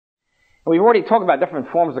We've already talked about different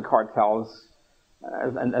forms of cartels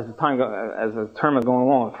as the term is going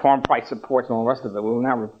along, farm price supports and all the rest of it. We will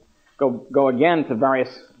now go again to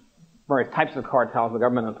various types of cartels the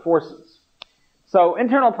government enforces. So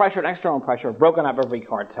internal pressure and external pressure have broken up every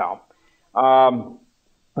cartel.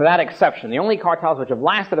 Without exception. The only cartels which have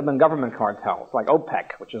lasted have been government cartels, like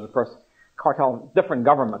OPEC, which is, of course, cartel of different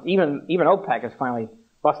governments. Even OPEC is finally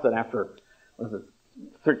busted after,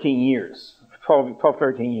 13 years.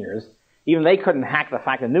 Even they couldn't hack the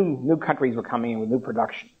fact that new countries were coming in with new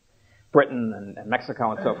production. Britain and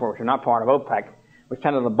Mexico and so forth, which are not part of OPEC, which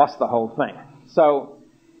tended to bust the whole thing. So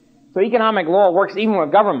economic law works even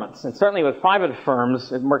with governments, and certainly with private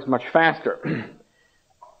firms, it works much faster.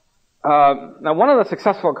 Now, one of the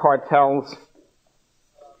successful cartels is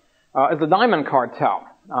the diamond cartel.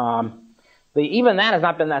 Even that has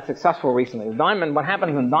not been that successful recently. What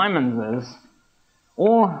happens in diamonds is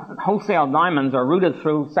all wholesale diamonds are routed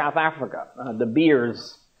through South Africa. De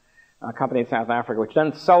Beers company in South Africa, which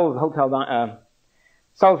then sells wholesale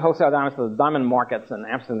diamonds to the diamond markets in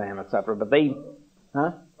Amsterdam, etc. But they,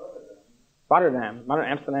 Rotterdam,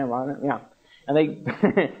 Amsterdam, yeah.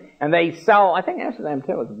 And they sell, I think Amsterdam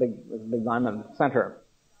too is a big diamond center.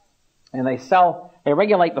 And they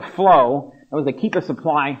regulate the flow, in other words, they keep the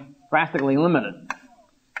supply drastically limited,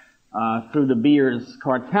 through the Beers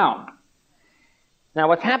cartel.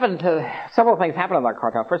 Now several things happened to that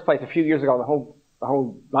cartel. First place, a few years ago, the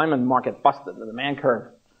whole diamond market busted. The demand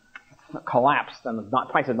curve collapsed and the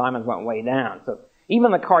price of diamonds went way down. So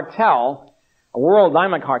even the cartel, a world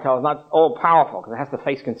diamond cartel, is not all powerful because it has to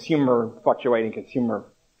face fluctuating consumer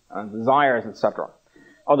desires, etc.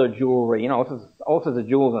 Other jewelry, all sorts of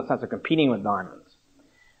jewels in the sense of competing with diamonds.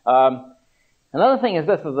 Another thing is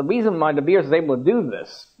this, is the reason why De Beers is able to do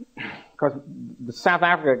this, because South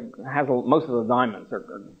Africa has most of the diamonds are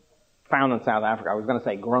found in South Africa. I was going to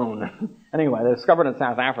say grown. Anyway, they're discovered in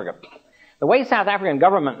South Africa. The way South African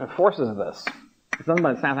government enforces this, it's done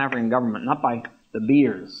by the South African government, not by De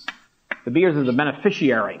Beers. De Beers is the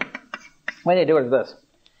beneficiary. The way they do it is this.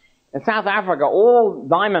 In South Africa, all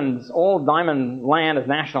diamond land is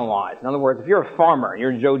nationalized. In other words, if you're a farmer,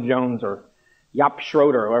 you're Joe Jones or Jaap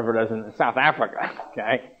Schroeder, whoever it is in South Africa,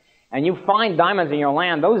 okay, and you find diamonds in your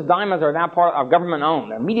land, those diamonds are now part of government owned.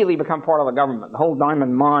 They immediately become part of the government. The whole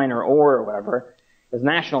diamond mine or ore or whatever is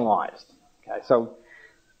nationalized. Okay, so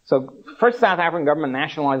first South African government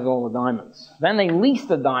nationalizes all the diamonds. Then they lease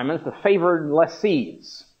the diamonds to favored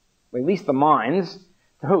lessees. They lease the mines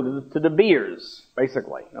to who? To De Beers,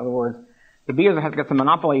 basically. In other words, De Beers has got some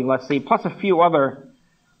monopoly lessee, plus a few other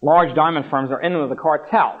large diamond firms are in with the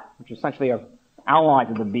cartel, which essentially are allied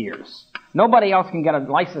to De Beers. Nobody else can get a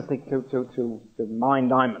license to mine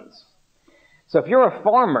diamonds. So if you're a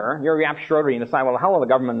farmer, you're Jaap Schroeder, you decide, well, the hell with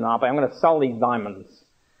the government monopoly, I'm going to sell these diamonds.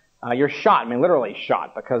 You're shot, literally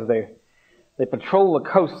shot, because they patrol the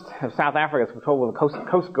coast of South Africa. It's patrolled with the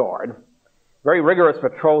Coast Guard. Very rigorous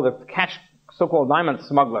patrol to catch so-called diamond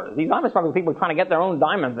smugglers. These diamond smugglers, people are trying to get their own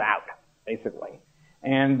diamonds out, basically,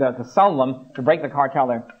 and to sell them, to break the cartel.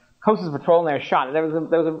 Their coast is patrolled and they're shot. There was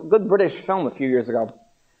a good British film a few years ago,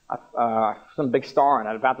 some big star in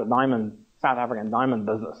it, about the South African diamond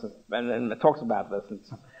business, and it talks about this.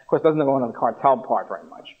 Of course, it doesn't go into the cartel part very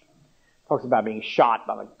much. It talks about being shot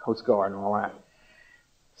by the Coast Guard and all that.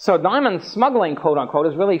 So diamond smuggling, quote unquote,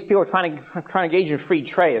 is really people trying to engage in free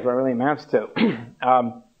trade, is what it really amounts to.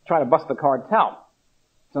 Try to bust the cartel.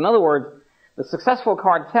 So in other words, the successful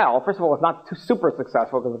cartel, first of all, it's not too super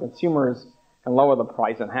successful because the consumers can lower the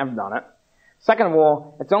price and have done it. Second of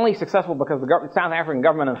all, it's only successful because the South African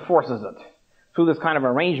government enforces it through this kind of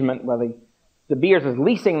arrangement where De Beers is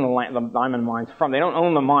leasing the diamond mines from. They don't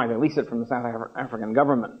own the mines; they lease it from the South African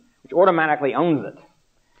government, which automatically owns it.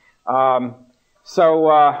 About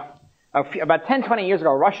 10, 20 years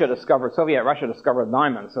ago, Soviet Russia discovered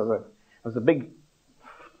diamonds. So there was a big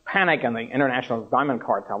panic in the international diamond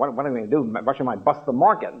cartel. What are they going to do? Russia might bust the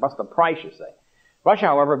market, bust the price, you say. Russia,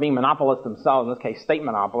 however, being monopolists themselves, in this case state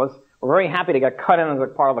monopolists, were very happy to get cut in as a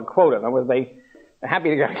part of the quota. In other words, they're happy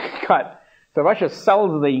to get cut. So Russia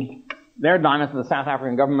sells their diamonds to the South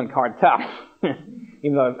African government cartel.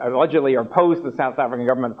 Even though allegedly are opposed to the South African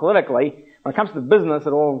government politically, when it comes to business,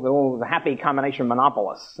 they're all a happy combination of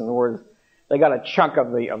monopolists. In other words, they got a chunk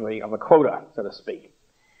of the quota, so to speak.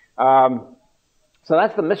 So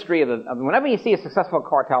that's the mystery whenever you see a successful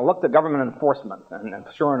cartel, look to government enforcement, and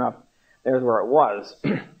sure enough, there's where it was.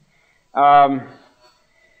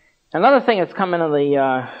 Another thing that's come into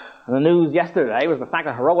the news yesterday was the fact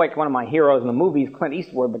that heroic, one of my heroes in the movies, Clint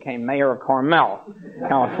Eastwood, became mayor of Carmel,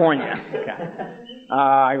 California. Okay.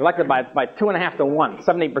 Elected by 2.5 to 1,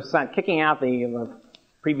 70%, kicking out the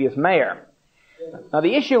previous mayor. Now,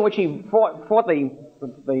 the issue which he fought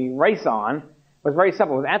the race on was very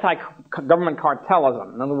simple. It was anti-government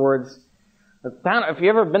cartelism. In other words, the town, if you've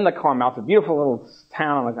ever been to Carmel, it's a beautiful little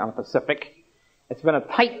town on the Pacific. It's been a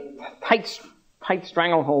tight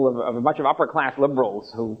stranglehold of a bunch of upper-class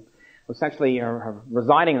liberals who essentially are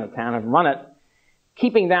residing in the town, have run it,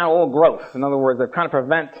 keeping down all growth. In other words, they're trying to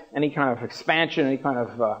prevent any kind of expansion, any kind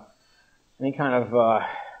of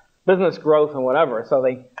business growth or whatever. So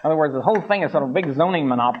in other words, the whole thing is sort of a big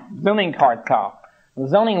zoning cartel. The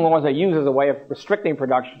zoning laws are used as a way of restricting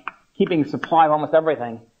production, keeping supply of almost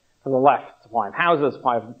everything to the left. Supply of houses,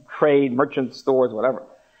 supply of trade, merchant stores, whatever.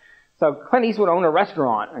 So Clint Eastwood owned a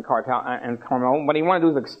restaurant in Carmel. What he wanted to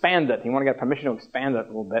do is expand it. He wanted to get permission to expand it a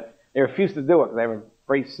little bit. They refused to do it because they have a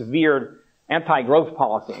very severe anti-growth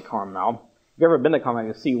policy in Carmel. If you've ever been to Carmel,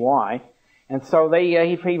 you'll see why. And so he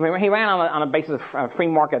ran on a basis of a free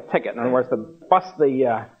market ticket. In other words, to bust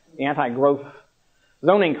the anti-growth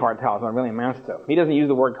zoning cartel is what it really amounts to. He doesn't use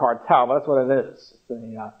the word cartel, but that's what it is.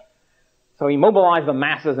 So he mobilized the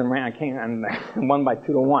masses and won by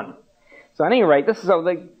 2-1. So at any rate,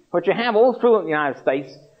 what you have all through the United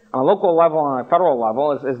States, on a local level and on a federal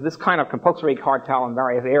level, is this kind of compulsory cartel in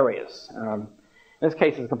various areas. In this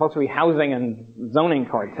case, it's compulsory housing and zoning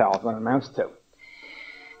cartel is what it amounts to.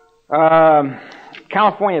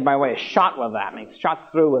 California, by the way, is shot with that. I mean, it's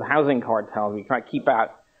shot through with housing cartels. We try to keep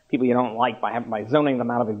out people you don't like by zoning them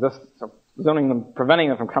out of existence, or preventing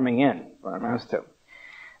them from coming in. Is what it amounts to.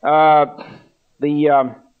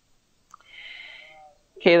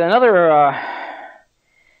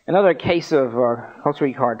 Another case of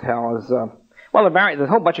compulsory cartel is there's a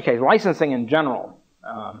whole bunch of cases. Licensing in general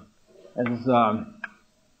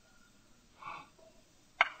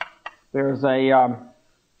there's a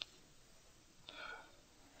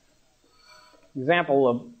example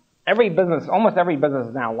of almost every business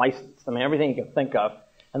is now licensed. I mean, everything you can think of.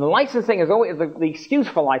 And the licensing is always the excuse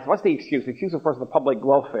for license. What's the excuse? The excuse, of course, is the public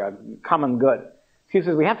welfare, common good. The excuse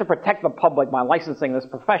is we have to protect the public by licensing this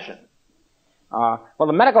profession. Well,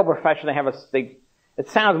 the medical profession, it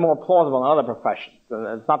sounds more plausible than other professions.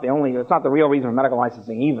 It's not the real reason for medical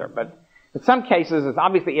licensing either. But in some cases, it's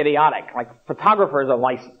obviously idiotic. Like photographers are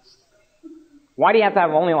licensed. Why do you have to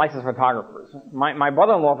have only licensed photographers? My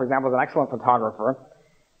brother-in-law, for example, is an excellent photographer.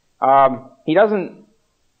 He doesn't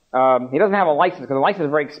have a license because the license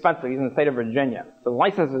is very expensive. He's in the state of Virginia. So the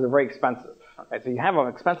licenses are very expensive. Okay, so you have an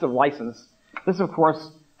expensive license. This, of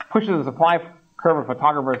course, pushes the supply curve of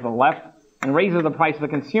photographers to the left and raises the price of the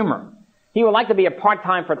consumer. He would like to be a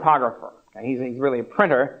part-time photographer. Okay, he's really a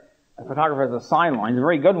printer. A photographer is a sideline. He's a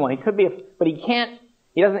very good one. He could be, but he can't.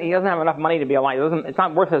 He doesn't have enough money to be a license. It's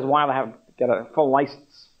not worth his while to get a full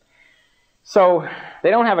license. So they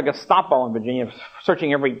don't have a Gestapo in Virginia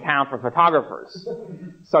searching every town for photographers.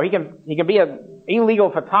 So he can be an illegal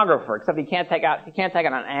photographer, except he can't take out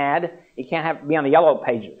an ad. He can't be on the yellow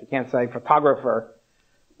pages. He can't say photographer,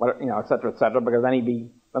 et cetera, because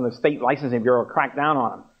then the state licensing bureau will crack down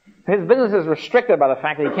on him. So his business is restricted by the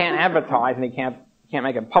fact that he can't advertise and he can't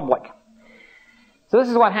make it public. So this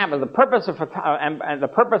is what happens. The purpose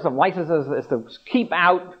of licenses is to keep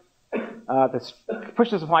out, to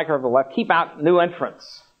push the supply curve to the left, keep out new entrants.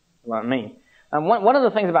 Is what I mean. And one of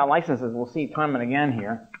the things about licenses, we'll see time and again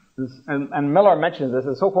here, is, and Miller mentions this,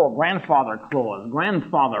 is the so-called grandfather clause,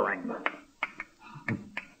 grandfathering.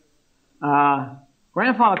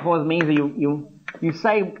 Grandfather clause means that you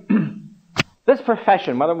say this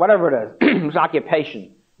profession, whatever it is, this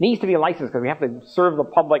occupation, needs to be licensed because we have to serve the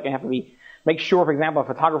public and have to make sure, for example,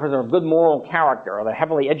 photographers are of good moral character or they're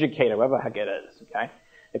heavily educated, whatever the heck it is. Okay,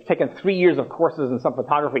 they've taken 3 years of courses in some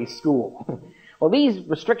photography school. Well, these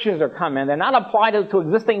restrictions are coming. They're not applied to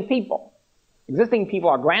existing people. Existing people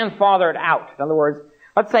are grandfathered out. In other words,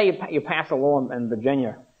 let's say you pass a law in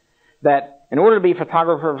Virginia that in order to be a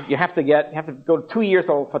photographer, you have to go 2 years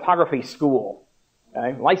to a photography school.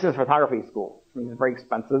 Okay? Licensed photography school. I mean, it's very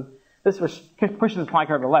expensive. This pushes the supply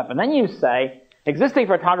curve to the left. And then you say existing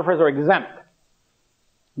photographers are exempt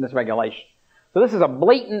from this regulation. So this is a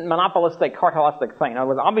blatant monopolistic, cartelistic thing. In other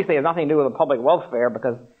words, obviously it has nothing to do with the public welfare,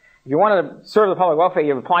 because if you want to serve the public welfare,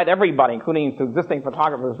 you apply to everybody, including to existing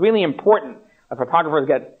photographers. It's really important that photographers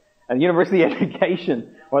get a university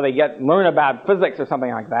education or they learn about physics or something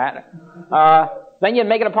like that. Then you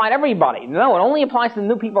make it apply to everybody. No, it only applies to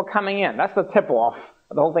new people coming in. That's the tip-off.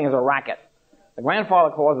 The whole thing is a racket. The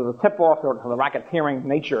grandfather clause is a tip-off to the racketeering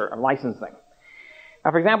nature of licensing.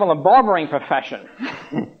 Now, for example, in the barbering profession,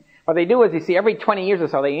 what they do is, you see, every 20 years or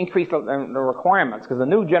so, they increase the requirements, because the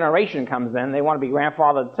new generation comes in, they want to be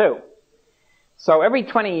grandfathered too. So every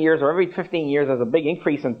 20 years or every 15 years, there's a big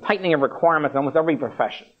increase in tightening of requirements in almost every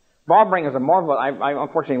profession. Barbering is a marvel. I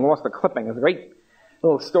unfortunately lost the clipping. There's a great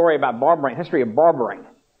little story about barbering, history of barbering.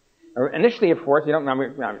 Initially, of course, you don't remember,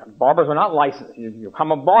 barbers were not licensed. You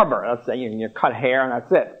become a barber. Let's say you cut hair and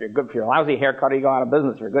that's it. If you're a lousy haircutter, you go out of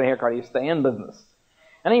business. If you're a good haircutter, you stay in business.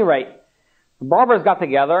 At any rate, the barbers got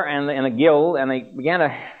together in a guild and they began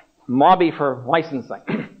to lobby for licensing.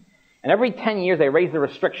 And every 10 years, they raised the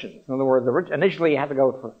restrictions. In other words, initially you had to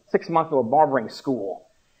go for 6 months to a barbering school.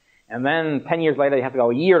 And then 10 years later, you have to go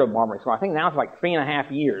a year to barbering school. I think now it's like 3.5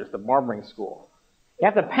 years to barbering school. You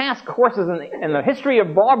have to pass courses in the history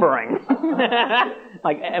of barbering.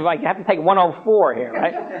 like you have to take 104 here,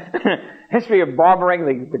 right? History of barbering,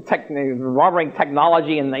 the barbering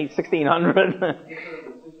technology in the 1600s.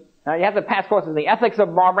 You have to pass courses in the ethics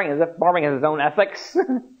of barbering, as if barbering has its own ethics.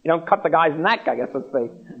 You don't cut the guy's neck, I guess let's say.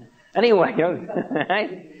 Anyway,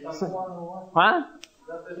 huh?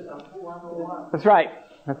 That's right.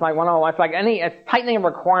 It's like 101. It's like any tightening of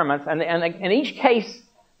requirements, and in each case,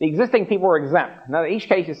 the existing people are exempt. Now, in each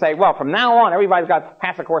case, you say, well, from now on, everybody's got to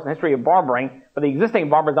pass a course in history of barbering, but the existing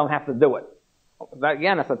barbers don't have to do it.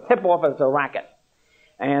 Again, it's a tip-off, it's a racket.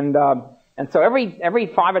 And so every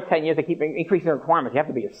 5 or 10 years, they keep increasing the requirements. You have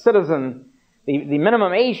to be a citizen. The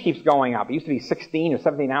minimum age keeps going up. It used to be 16 or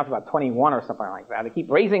 17, now it's about 21 or something like that. They keep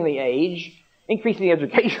raising the age, increasing the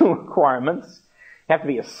educational requirements. You have to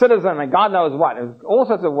be a citizen, and God knows what. There's all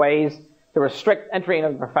sorts of ways to restrict entry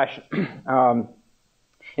into the profession.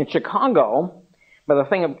 In Chicago, but the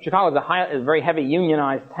thing of Chicago is a very heavy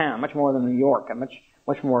unionized town, much more than New York, and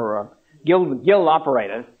much more guild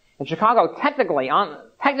operated. In Chicago, technically,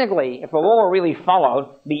 if the law were really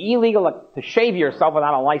followed, it'd be illegal to shave yourself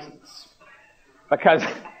without a license, because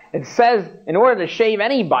it says in order to shave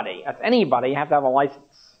anybody, you have to have a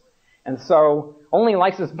license, and so only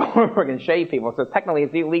licensed barber can shave people. So technically,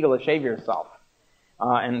 it's illegal to shave yourself.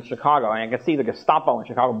 In Chicago, and I can see the Gestapo in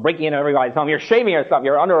Chicago breaking into everybody's home. You're shaving yourself.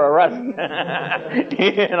 You're under arrest.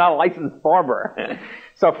 You're not a licensed barber.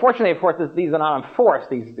 So fortunately, of course, these are not enforced,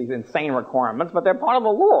 these insane requirements, but they're part of the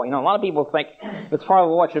law. You know, a lot of people think if it's part of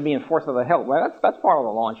the law, it should be enforced to the hilt. Well, that's part of the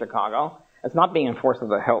law in Chicago. It's not being enforced to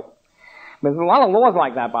the hilt. There's a lot of laws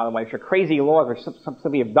like that, by the way, which are crazy laws which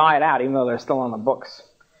simply have died out, even though they're still on the books.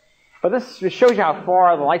 But this just shows you how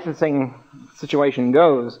far the licensing situation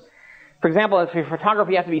goes. For example, if you're a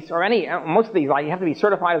photographer, you have to be, or most of these, you have to be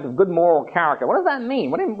certified as of good moral character. What does that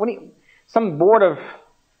mean? Some board of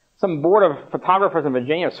photographers in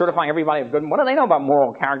Virginia are certifying everybody of good. What do they know about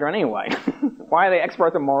moral character anyway? Why are they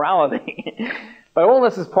experts in morality? But all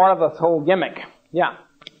this is part of this whole gimmick. Yeah.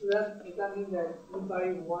 Does that mean that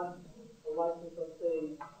anybody wants a license, let's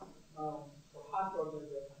say, for hot dog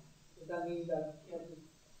business? Does that mean that you can't just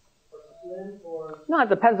slim or? No, it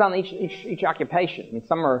depends on each occupation. I mean,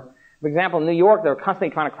 some are. For example, in New York, they're constantly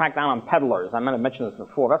trying to crack down on peddlers. I might have mentioned this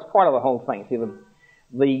before. That's part of the whole thing. See, one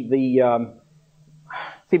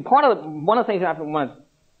of the things I want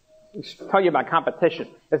to tell you about competition.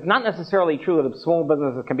 It's not necessarily true that small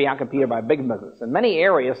businesses can be outcompeted by big businesses. In many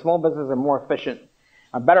areas, small businesses are more efficient,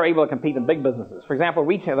 are better able to compete than big businesses. For example,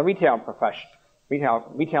 the retail profession,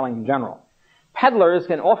 retailing in general. Peddlers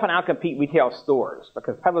can often outcompete retail stores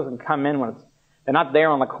because peddlers can come in when they're not there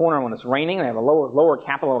on the corner when it's raining. They have a lower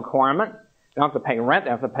capital requirement. They don't have to pay rent. They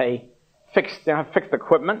have to pay fixed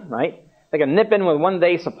equipment, right? They can nip in with 1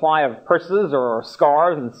 day's supply of purses or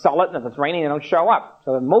scarves and sell it, and if it's raining, they don't show up.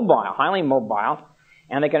 So they're mobile, highly mobile,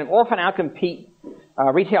 and they can often outcompete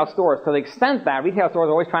retail stores to the extent that retail stores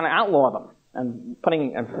are always trying to outlaw them and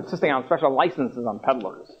insisting on special licenses on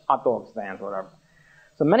peddlers, hot dog stands, whatever.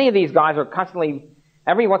 So many of these guys are constantly,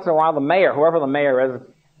 every once in a while, the mayor, whoever the mayor is,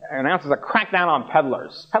 announces a crackdown on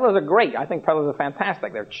peddlers. Peddlers are great. I think peddlers are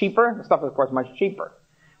fantastic. They're cheaper. The stuff is, of course, much cheaper.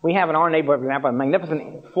 We have in our neighborhood, for example, a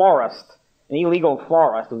magnificent florist, an illegal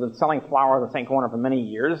florist who's been selling flowers on the same corner for many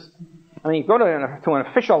years. I mean, you go to an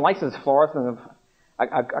official licensed florist and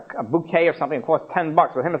a bouquet or something costs $10.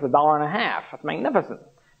 With him, it's $1.50. That's magnificent.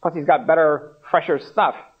 Plus, he's got better, fresher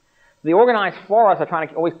stuff. The organized florists are trying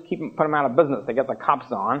to always put him out of business. They get the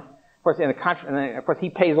cops on. Of course, of course, he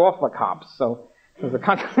pays off the cops. So there's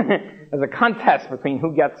a contest between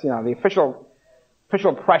who gets, the official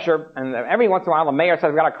pressure. And every once in a while, the mayor says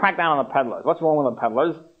we've got to crack down on the peddlers. What's wrong with the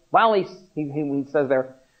peddlers? Well, he says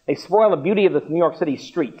they spoil the beauty of the New York City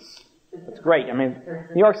streets. It's great. I mean,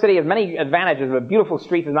 New York City has many advantages, but beautiful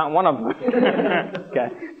streets is not one of them. Okay.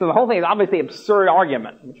 So the whole thing is obviously an absurd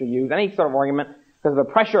argument, which you use, any sort of argument, because of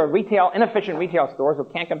the pressure of inefficient retail stores who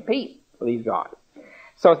can't compete with these guys.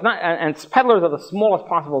 So it's not, and peddlers are the smallest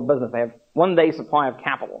possible business. They have 1 day's supply of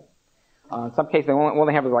capital. In some cases, all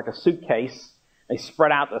they have is like a suitcase They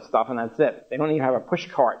spread out the stuff and that's it. They don't even have a push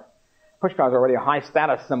cart. Push cart is already a high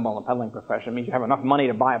status symbol in the peddling profession. It means you have enough money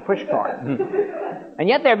to buy a push cart. And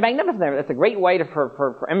yet they're magnificent. It's a great way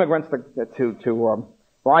for immigrants to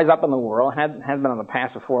rise up in the world. Has been in the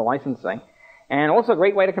past before licensing. And also a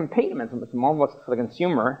great way to compete. I mean, it's marvelous for the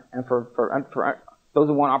consumer and for those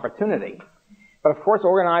who want opportunity. But of course,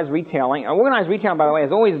 organized retailing, by the way,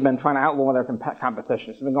 has always been trying to outlaw their competition.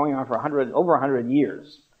 It's been going on for over 100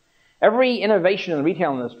 years. Every innovation in the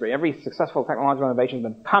retail industry, every successful technological innovation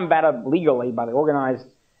has been combated legally by the organized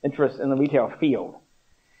interests in the retail field.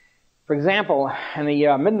 For example, in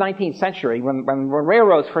the mid-19th century, when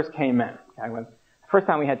railroads first came in, the first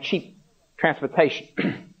time we had cheap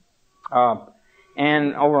transportation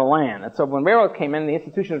and over land. And so when railroads came in, the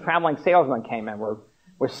institution of traveling salesmen came in,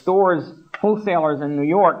 where stores, wholesalers in New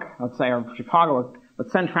York, let's say, or Chicago, would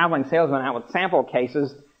send traveling salesmen out with sample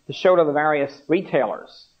cases to show to the various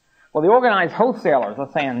retailers. Well, the organized wholesalers,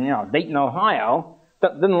 let's say in Dayton, Ohio,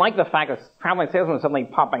 didn't like the fact that traveling salesmen were suddenly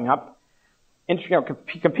popping up,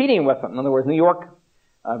 competing with them. In other words, New York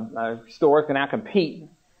stores can now compete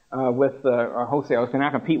with wholesalers, can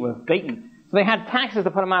now compete with Dayton. So they had taxes to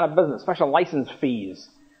put them out of business, special license fees.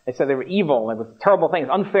 They said they were evil. It was a terrible thing.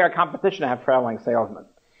 It's unfair competition to have traveling salesmen.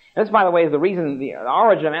 And this, by the way, is the reason, the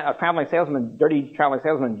origin of traveling salesmen, dirty traveling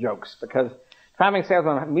salesman jokes, because traveling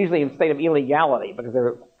salesmen are usually in a state of illegality because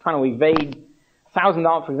they're trying to evade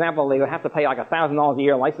 $1,000. For example, they would have to pay like $1,000 a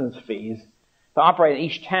year license fees to operate in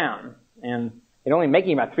each town, and they're only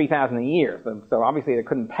making about $3,000 a year. So obviously they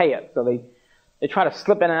couldn't pay it. So they try to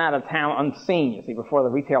slip in and out of town unseen, you see, before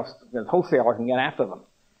the wholesaler can get after them,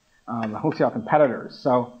 the wholesale competitors.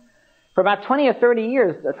 So for about 20 or 30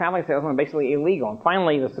 years, the traveling salesmen were basically illegal. And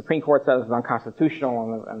finally, the Supreme Court said it was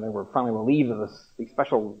unconstitutional, and they were finally relieved of these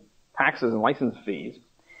special taxes and license fees.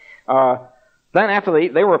 Then after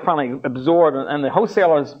they were finally absorbed, and the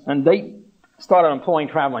wholesalers, and they started employing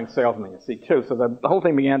traveling salesmen, you see, too. So the whole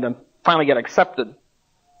thing began to finally get accepted.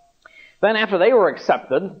 Then after they were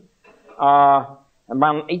accepted, around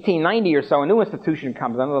 1890 or so, a new institution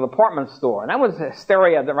comes in, the department store. And that was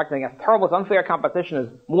hysteria directing against terrible, unfair competition is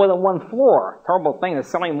more than one floor. Terrible thing is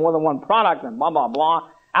selling more than one product and blah, blah, blah.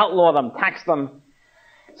 Outlaw them, tax them.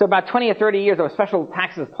 So about 20 or 30 years, there were special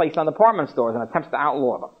taxes placed on department stores and attempts to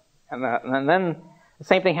outlaw them. And then the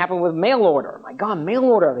same thing happened with mail order. My God, mail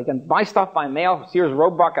order. They can buy stuff by mail, Sears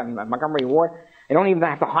Roebuck and Montgomery Ward. They don't even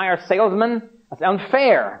have to hire salesmen. That's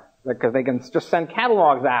unfair because they can just send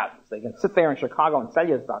catalogs out. So they can sit there in Chicago and sell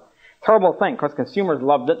you stuff. Terrible thing because consumers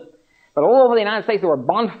loved it. But all over the United States, there were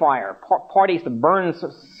bonfire parties to burn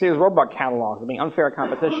Sears Roebuck catalogs. Being unfair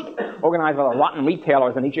competition organized by the rotten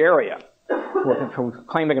retailers in each area who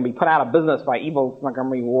claim they can be put out of business by evil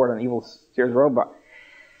Montgomery Ward and evil Sears Roebuck.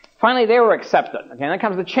 Finally, they were accepted. Okay, then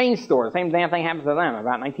comes the chain store. The same damn thing happens to them.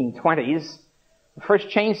 About 1920s, the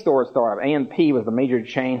first chain store started. A&P was the major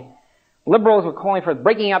chain. Liberals were calling for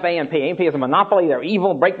breaking up A&P. A&P is a monopoly. They're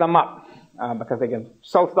evil. Break them up because they can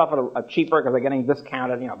sell stuff at cheaper because they're getting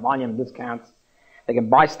discounted, volume discounts. They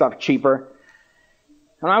can buy stuff cheaper.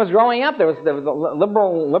 When I was growing up, there was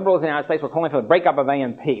liberals in the United States were calling for the breakup of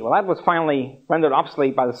A&P. Well, that was finally rendered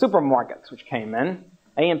obsolete by the supermarkets, which came in.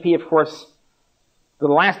 A&P, of course, the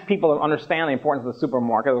last people to understand the importance of the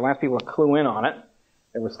supermarket, the last people to clue in on it.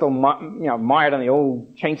 They were still, mired in the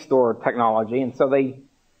old chain store technology, and so they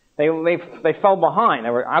fell behind. They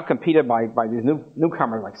were outcompeted by these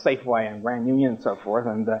newcomers like Safeway and Grand Union and so forth.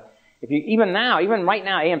 And even right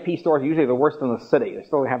now, A&P stores are usually the worst in the city. They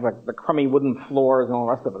still have the crummy wooden floors and all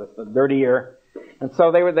the rest of it. It's the dirtier. And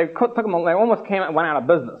so they almost went out of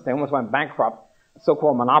business. They almost went bankrupt.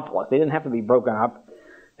 So-called monopolists. They didn't have to be broken up.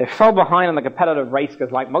 They fell behind in the competitive race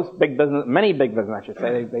because, like most big business, many big business, I should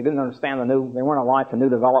say, they didn't understand they weren't alive to new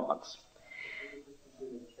developments.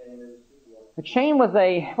 The chain was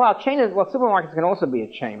supermarkets can also be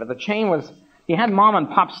a chain, but the chain was, you had mom and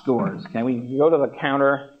pop stores, okay? You go to the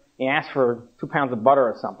counter, you ask for 2 pounds of butter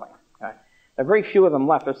or something, okay? There are very few of them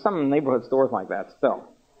left. There's some neighborhood stores like that still.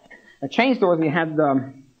 The chain stores, you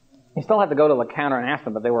still had to go to the counter and ask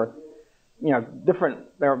them, but they were,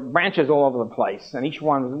 different. There were branches all over the place, and each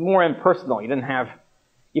one was more impersonal.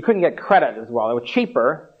 You couldn't get credit as well. They were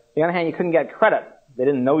cheaper. On the other hand, you couldn't get credit. They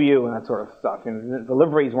didn't know you and that sort of stuff. The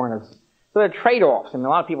deliveries weren't as, so there are trade-offs. A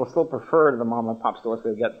lot of people still prefer the mom and pop stores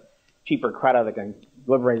because they get cheaper credit. They can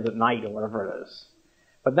deliveries at night or whatever it is.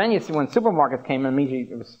 But then you see when supermarkets came in,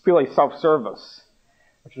 it was purely self-service,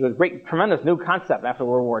 which was a tremendous new concept after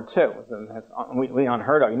World War II. We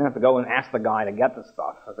unheard of. You didn't have to go and ask the guy to get the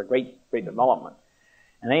stuff. It was a great development.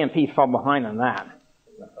 And A&P fell behind on that.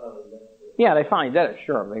 Yeah, they finally did it,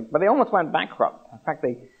 sure. But they almost went bankrupt. In fact,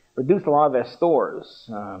 reduced a lot of their stores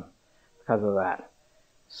because of that.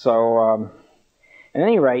 So, at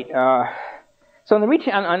any rate, so in the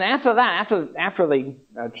retail, and after that, after the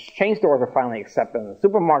chain stores were finally accepted and the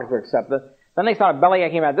supermarkets were accepted, then they started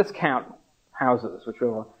bellyaching about discount houses, which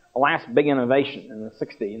were the last big innovation in the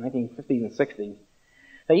 1950s and 60s.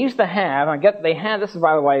 They used to have, this is,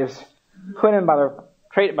 by the way, is put in by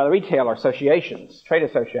the retailer associations, trade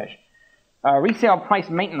association. Resale price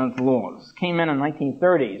maintenance laws came in the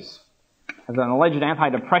 1930s as an alleged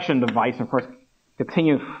anti-depression device, and of course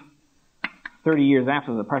continued 30 years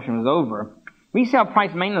after the Depression was over. Resale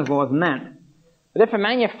price maintenance laws meant that if a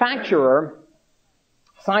manufacturer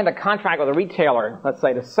signed a contract with a retailer, let's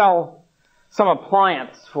say, to sell some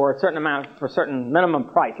appliance for a certain minimum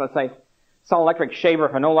price, let's say, sell an electric shaver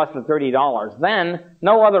for no less than $30, then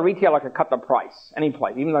no other retailer could cut the price, any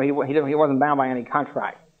place, even though he wasn't bound by any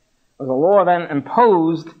contract. There was a law then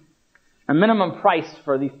imposed a minimum price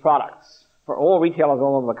for these products for all retailers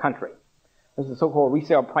all over the country. This is the so-called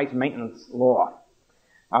resale price maintenance law.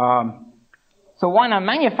 So why not?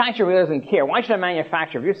 Manufacturer really doesn't care. Why should a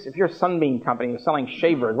manufacturer, if you're a Sunbeam company who's selling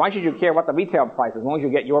shavers, why should you care what the retail price is, as long as you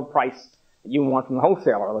get your price that you want from the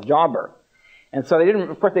wholesaler or the jobber? And so they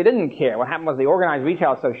didn't care. What happened was the organized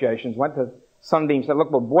retail associations went to Sunbeam and said, look,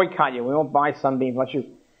 we'll boycott you. We won't buy Sunbeam unless you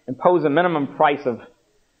impose a minimum price of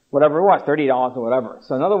whatever it was, $30 or whatever.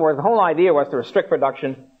 So in other words, the whole idea was to restrict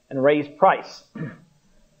production and raise price.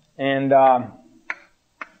 And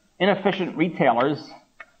inefficient retailers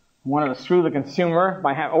wanted to screw the consumer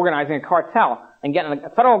by organizing a cartel and getting the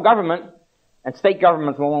federal government and state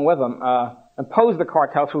governments along with them imposed the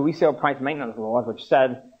cartel through resale price maintenance laws, which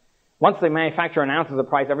said once the manufacturer announces a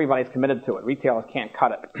price, everybody's committed to it. Retailers can't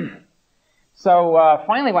cut it. So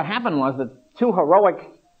finally what happened was that two heroic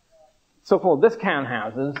so-called discount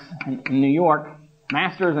houses in New York,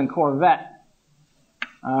 Masters and Corvette,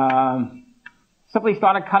 simply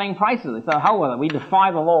started cutting prices. They said, hell with it. We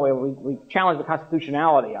defy the law. We challenge the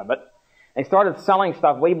constitutionality of it. They started selling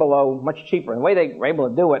stuff way below, much cheaper. And the way they were able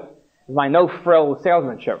to do it is by no-frill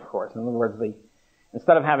salesmanship, of course. In other words,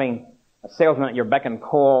 instead of having a salesman at your beck and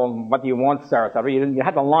call, what do you want, sir, et cetera, you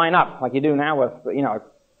had to line up like you do now with,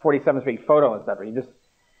 47th Street photo, et cetera. You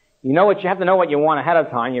have to know what you want ahead of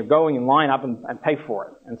time. You go and you line up and pay for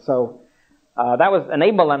it. And so that was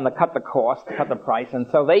enable them to cut the cost, cut the price, and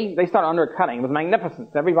so they started undercutting. It was magnificent.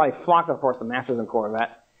 Everybody flocked, of course, to Masters and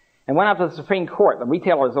Corvette, and went up to the Supreme Court. The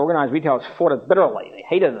organized retailers, fought it bitterly. They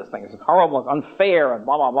hated this thing. It's horrible. It's unfair, and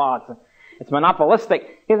blah blah blah. It's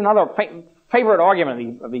monopolistic. Here's another favorite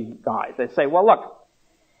argument of these guys. They say, well, look,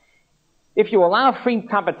 if you allow free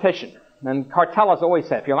competition, and Cartels always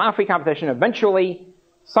said, if you allow free competition, eventually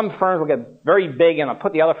some firms will get very big and they'll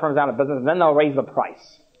put the other firms out of business, and then they'll raise the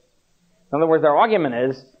price. In other words, their argument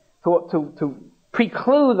is to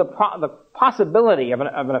preclude the possibility of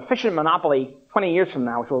an efficient monopoly 20 years from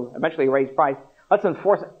now, which will eventually raise price. Let's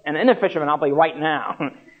enforce an inefficient monopoly right now.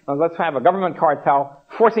 Let's have a government cartel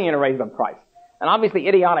forcing you to raise the price. An obviously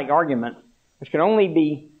idiotic argument, which can only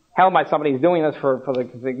be held by somebody who's doing this to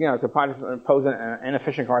impose an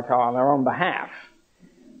inefficient cartel on their own behalf.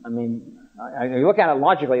 I mean, you look at it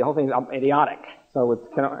logically, the whole thing's idiotic. So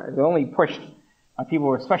it's only pushed. People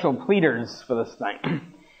were special pleaders for this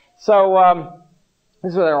thing. So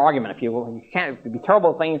this is their argument, if you will. You can't, it'd be a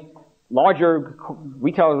terrible thing. Larger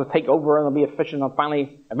retailers will take over and they'll be efficient. They'll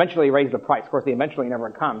eventually raise the price. Of course, they eventually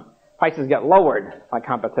never come. Prices get lowered by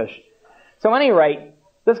competition. So at any rate,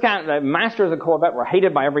 the Masters of Corvette were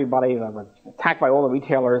hated by everybody. They were attacked by all the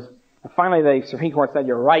retailers. And finally, the Supreme Court said,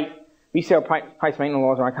 you're right. Resale price maintenance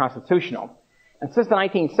laws are unconstitutional. And since the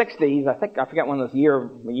 1960s, I forget when the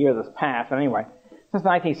year this passed, but anyway, since the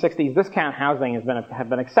 1960s, discount housing has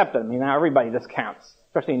been accepted. I mean, now everybody discounts,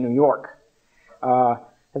 especially in New York. As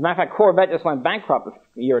a matter of fact, Corvette just went bankrupt a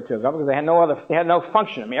year or two ago because they had no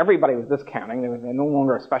function. I mean, everybody was discounting. They were no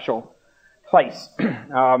longer a special place.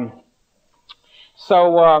 New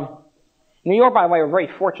York, by the way, we're very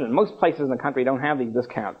fortunate. Most places in the country don't have these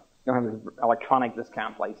discounts. Don't have these electronic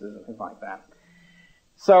discount places and things like that.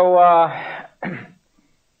 So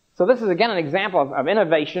this is again an example of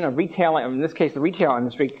innovation of retail, in this case the retail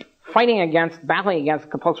industry, battling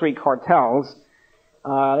against compulsory cartels.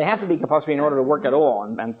 They have to be compulsory in order to work at all,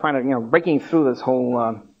 and trying to, breaking through this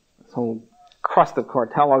whole crust of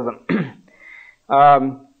cartelism.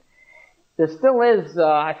 There still is,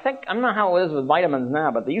 I don't know how it is with vitamins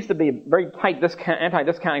now, but there used to be a very tight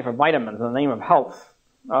anti-discounting for vitamins in the name of health.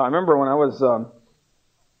 I remember when I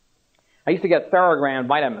used to get Theragram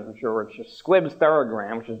vitamins, which are Squibb's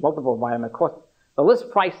Theragram, which is multiple vitamins. Of course, the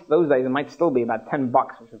list price those days, it might still be about $10,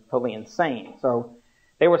 which is totally insane. So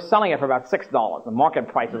They were selling it for about $6. The market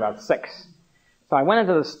price was about $6. So I went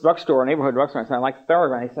into this drugstore, neighborhood drugstore, and I said, "I like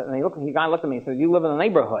Theragun." He said, and the guy looked at me and said, "You live in the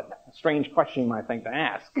neighborhood?" A strange question you might think to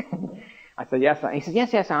ask. I said, "Yes." He said,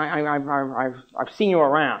 "Yes, I've seen you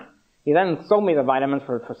around." He then sold me the vitamins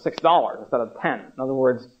for $6 instead of $10. In other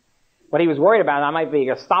words, what he was worried about, I might be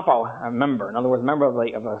a Gestapo member. In other words, a member of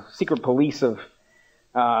a secret police of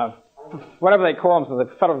whatever they call them, so the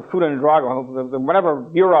Federal Food and Drug, or whatever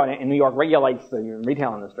bureau in New York regulates the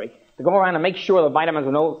retail industry, to go around and make sure the vitamins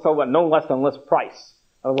are sold at no less than list price.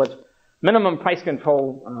 In other words, minimum price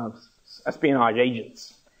control espionage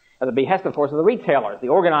agents. At the behest, of course, of the retailers, the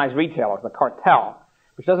organized retailers, the cartel,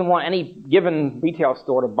 which doesn't want any given retail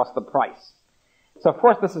store to bust the price. So, of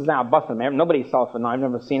course, this is now busted. Nobody sells for $9. I've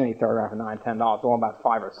never seen any Theragun for $9, $10. It's all about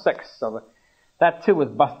 $5 or $6. So that, too, was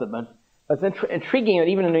busted. But it's intriguing that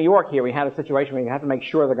even in New York here, we had a situation where you have to make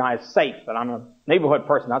sure the guy is safe, that I'm a neighborhood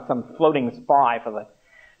person, not some floating spy for the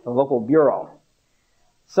local bureau.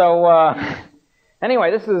 So,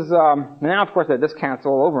 anyway, this is, now, of course, there are discounts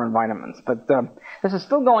all over in vitamins. But this is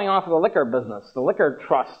still going on for the liquor business, the liquor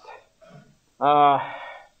trust.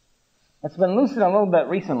 It's been loosened a little bit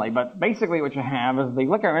recently, but basically what you have is the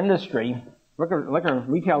liquor industry,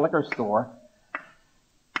 retail liquor store,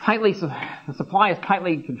 the supply is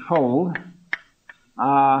tightly controlled.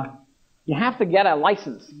 You have to get a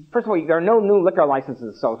license. First of all, there are no new liquor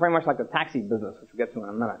licenses, so it's very much like the taxi business, which we'll get to in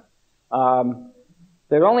a minute.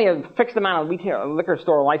 There are only a fixed amount of retail liquor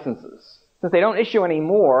store licenses. Since they don't issue any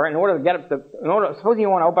more, supposing you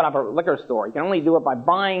want to open up a liquor store, you can only do it by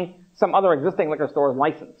buying some other existing liquor store's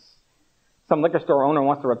license. Some liquor store owner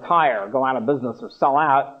wants to retire, or go out of business, or sell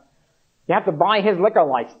out. You have to buy his liquor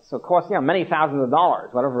license. So it costs, many thousands of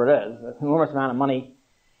dollars, whatever it is. It's an enormous amount of money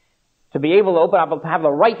to be able to have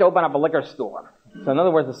the right to open up a liquor store. So in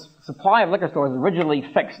other words, the supply of liquor stores is rigidly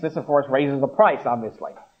fixed. This, of course, raises the price,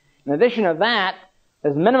 obviously. In addition to that,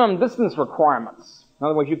 there's minimum distance requirements. In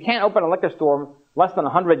other words, you can't open a liquor store less than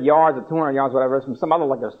 100 yards or 200 yards, whatever it is, from some other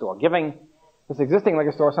liquor store, giving this existing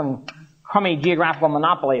liquor store some crummy geographical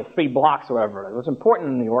monopoly of 3 blocks or whatever it is. What's important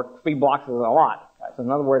in New York, 3 blocks is a lot. So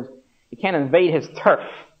in other words, you can't invade his turf.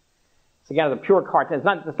 So again, it's a pure cartel.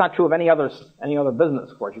 It's not true of any other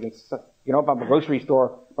business, of course. You can open up a grocery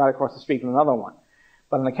store right across the street from another one.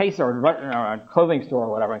 But in the case of a clothing store or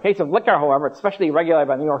whatever, in the case of liquor, however, it's especially regulated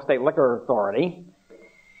by the New York State Liquor Authority.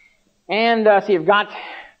 And so you've got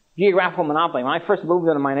geographical monopoly. When I first moved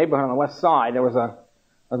into my neighborhood on the west side, there was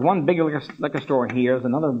one big liquor store here. There's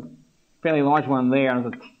another fairly large one there.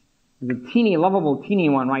 There's a lovable teeny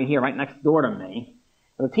one right here, right next door to me.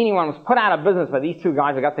 And the teeny one was put out of business by these 2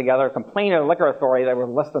 guys that got together, complained to the liquor authority they were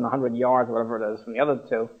less than 100 yards or whatever it is from the other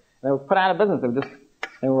 2. And they were put out of business.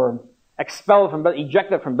 They were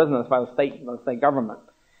ejected from business by the state government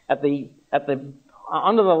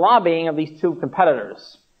under the lobbying of these 2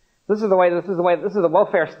 competitors. This is the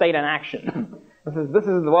welfare state in action. This is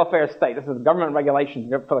the welfare state. This is government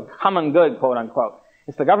regulations for the common good, quote unquote.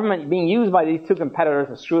 It's the government being used by these 2 competitors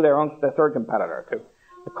to screw their third competitor,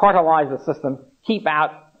 to cartelize the system, keep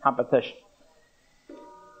out competition.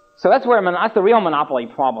 So that's the real monopoly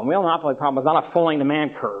problem. The real monopoly problem is not a falling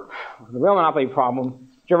demand curve. The real monopoly problem,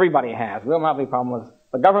 which everybody has, the real monopoly problem is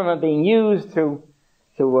the government being used to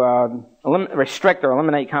restrict or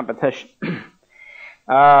eliminate competition.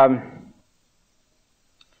 In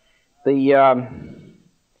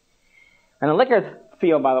the liquor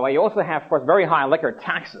field, by the way, you also have, of course, very high liquor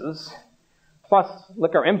taxes, plus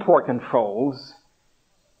liquor import controls,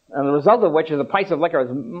 and the result of which is the price of liquor is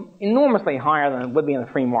enormously higher than it would be in the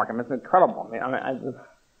free market. It's incredible.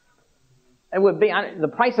 It would be the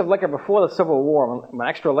price of liquor before the Civil War, when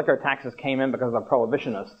extra liquor taxes came in because of the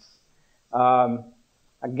prohibitionists. A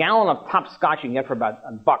gallon of top scotch you can get for about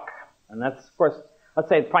 $1, and that's, of course, let's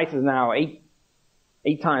say the price is now eight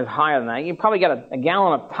times higher than that. You probably get a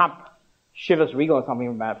gallon of top Chivas Regal or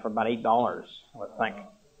something for about $8, I would think,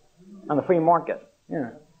 on the free market.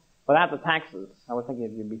 Yeah, without the taxes, I would think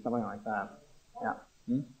it'd be something like that. Yeah,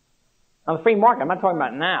 on the free market. I'm not talking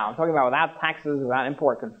about now. I'm talking about without taxes, without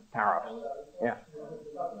import tariffs. Yeah,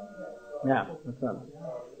 yeah. That's it.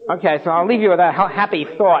 Okay, so I'll leave you with that happy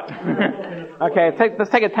thought. Okay, let's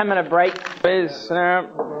take a 10-minute break, please.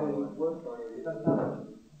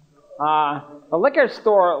 The liquor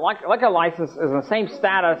store, liquor license is the same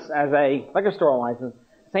status as a liquor store license,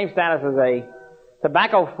 same status as a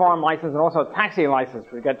tobacco farm license and also a taxi license.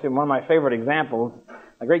 We get to one of my favorite examples,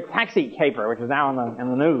 a great taxi caper, which is now in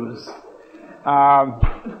the news.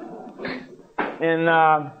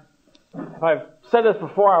 If I've said this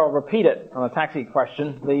before, I will repeat it on the taxi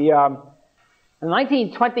question. In the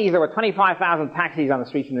 1920s, there were 25,000 taxis on the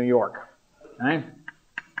streets of New York. Right?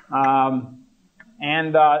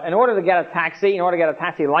 In order to get a taxi, in order to get a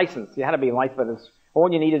taxi license, you had to be licensed for this.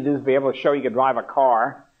 All you needed to do is be able to show you could drive a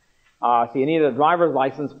car. So you needed a driver's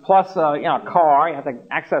license plus a car. You had to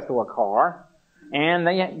access to a car. And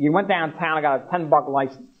then you went downtown and got a $10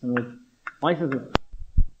 license. And the license is,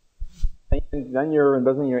 then you're in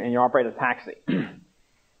business and you operate a taxi. In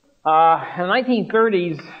the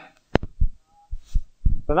 1930s,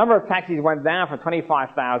 the number of taxis went down from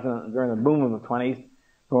 25,000 during the boom of the 20s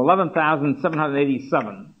to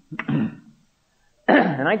 11,787. In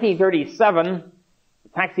 1937, the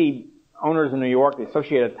taxi owners in New York, the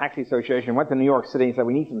Associated Taxi Association, went to New York City and said,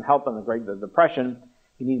 we need some help in the Great Depression.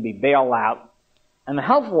 We need to be bailed out. And the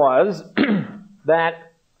help was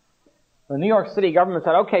that the New York City government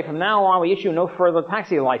said, okay, from now on we issue no further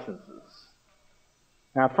taxi licenses.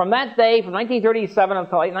 Now, from that day, from 1937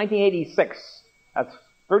 until 1986, that's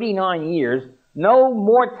 39 years, no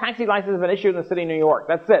more taxi licenses have been issued in the city of New York.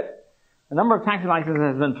 That's it. The number of taxi licenses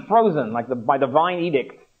has been frozen, by divine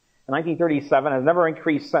edict, in 1937, has never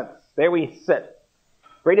increased since. There we sit.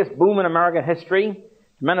 Greatest boom in American history,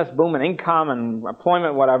 tremendous boom in income and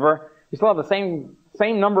employment, whatever. We still have the same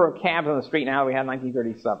number of cabs on the street now that we had in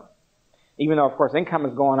 1937. Even though, of course, income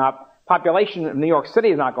is going up. Population of New York City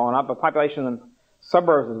is not going up, but population in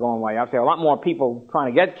suburbs is going way up. So a lot more people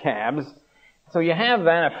trying to get cabs. So you have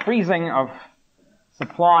then a freezing of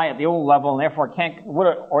supply at the old level, and therefore would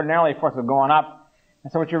ordinarily, of course, have gone up.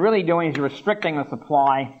 And so what you're really doing is you're restricting the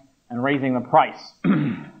supply and raising the price.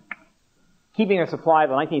 Keeping the supply at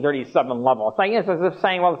the 1937 level. It's like, it's as if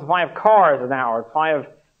saying, well, the supply of cars is now, or the supply of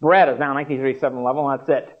bread is now 1937 level, and that's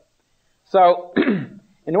it. So,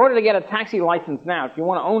 in order to get a taxi license now, if you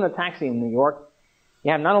want to own a taxi in New York,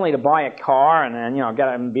 you have not only to buy a car and then, get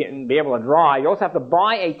it and be able to drive, you also have to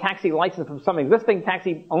buy a taxi license from some existing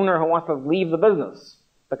taxi owner who wants to leave the business.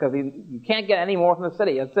 Because you can't get any more from the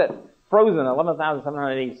city. That's it. Frozen at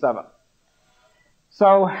 11,787.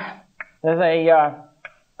 So, there's a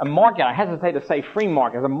market, I hesitate to say free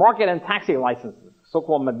market, there's a market in taxi licenses,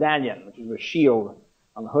 so-called medallion, which is a shield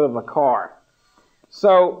on the hood of the car.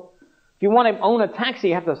 So, if you want to own a taxi,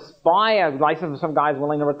 you have to buy a license from some guy who's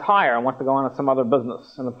willing to retire and wants to go on to some other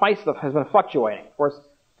business. And the price has been fluctuating. Of course,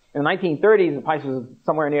 in the 1930s, the price was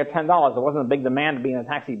somewhere near $10. There wasn't a big demand to be in the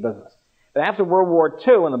taxi business. But after World War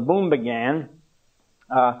II, when the boom began,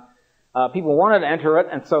 people wanted to enter it,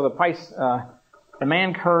 and so the price,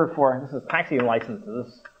 demand curve for, this is taxi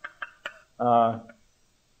licenses,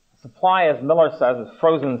 supply, as Miller says, is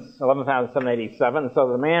frozen 11,787, so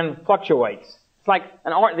the demand fluctuates. It's like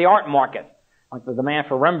the art market, like the demand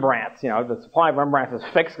for Rembrandts. The supply of Rembrandts is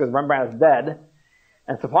fixed because Rembrandt is dead,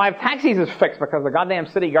 and supply of taxis is fixed because the goddamn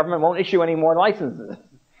city government won't issue any more licenses.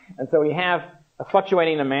 And so we have a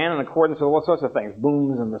fluctuating demand in accordance with all sorts of things,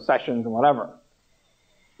 booms and recessions and whatever.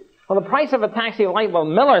 Well, the price of a taxi license,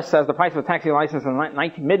 Miller says the price of a taxi license in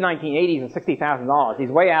the mid-1980s is $60,000. He's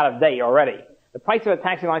way out of date already. The price of a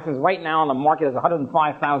taxi license right now on the market is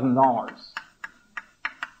 $105,000.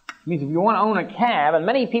 It means if you want to own a cab, and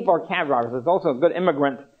many people are cab drivers, it's also a good a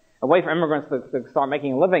way for immigrants to start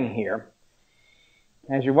making a living here.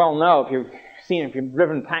 As you well know, if you've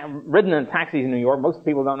ridden in taxis in New York, most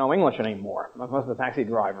people don't know English anymore. Most of the taxi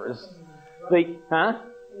drivers.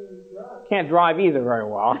 Can't drive either very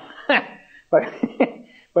well. but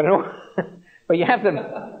you have to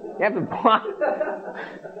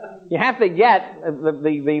get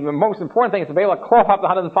the most important thing is to be able to cough up the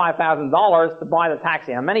 $105,000 to buy the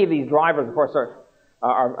taxi. Now, many of these drivers, of course,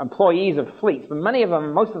 are employees of fleets, but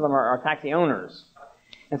most of them are taxi owners.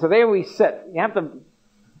 And so there we sit. You have to,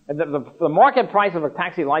 the market price of a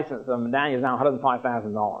taxi license, the medallion, is now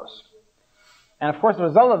 $105,000. And of course, the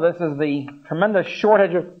result of this is the tremendous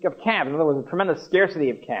shortage of cabs. In other words, a tremendous scarcity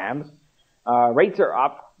of cabs. Rates are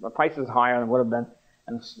up, the price is higher than it would have been,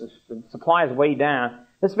 and the supply is way down.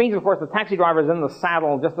 This means, of course, the taxi driver is in the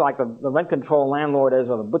saddle just like the rent control landlord is,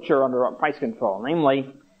 or the butcher under price control.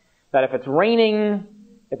 Namely, that if it's raining,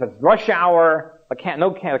 if it's rush hour, the cabs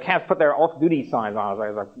put their off-duty signs on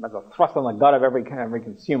as a thrust on the gut of every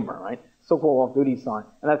consumer, right? So-called off-duty sign,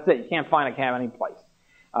 and that's it. You can't find a cab anyplace.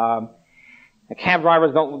 The cab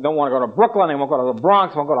drivers don't want to go to Brooklyn, they won't go to the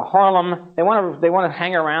Bronx, won't go to Harlem. They want to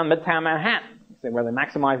hang around Midtown Manhattan, where they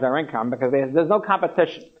maximize their income because there's no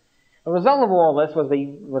competition. The result of all this was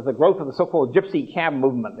the growth of the so-called gypsy cab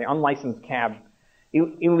movement, the unlicensed cab,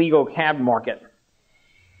 illegal cab market.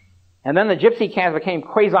 And then the gypsy cabs became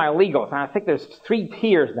quasi-legal. So I think there's 3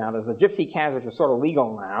 tiers now. There's the gypsy cabs, which are sort of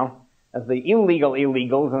legal now. There's the illegal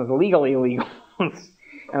illegals, and there's the legal illegals. And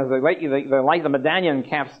there's the medallion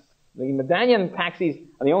cabs. The medallion taxis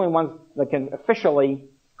are the only ones that can officially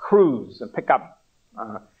cruise and pick up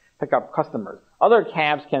pick up customers. Other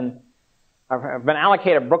cabs have been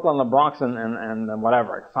allocated Brooklyn, the Bronx, and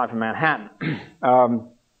whatever, aside from Manhattan.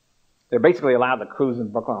 They're basically allowed to cruise in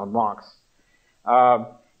Brooklyn and the Bronx.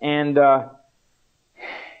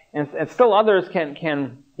 And still others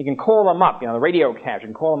you can call them up, the radio cabs, you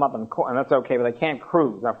can call them up and that's okay, but they can't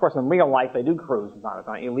cruise. Now, of course, in real life, they do cruise, it's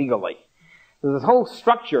not illegally. There's this whole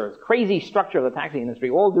structure, this crazy structure of the taxi industry,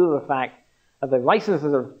 all due to the fact that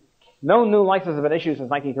the no new licenses have been issued since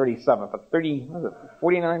 1937, for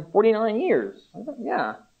 49 years.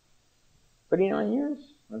 Yeah. 39 years?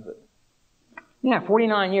 What is it? Yeah,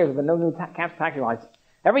 49 years, there have been no new taxi license.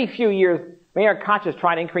 Every few years, Mayor Koch has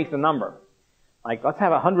tried to increase the number. Like, let's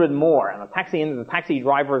have 100 more, and the taxi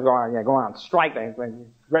drivers are going on strike.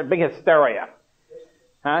 Big hysteria.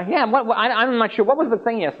 Yeah, I'm not sure. What was the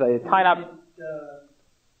thing yesterday? They tied up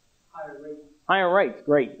higher rates. Higher rates,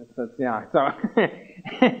 great. Yeah. So,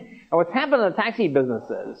 what's happened in the taxi business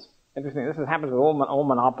is interesting. This happens with all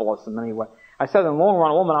monopolists in many ways. I said in the long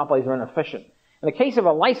run, all monopolies are inefficient. In the case of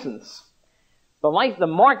a license, the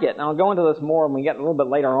market, and I'll go into this more when we get a little bit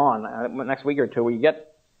later on, next week or two, where you get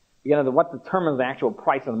into what determines the actual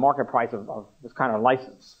price and the market price of this kind of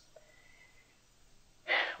license.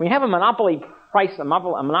 When you have a monopoly price, a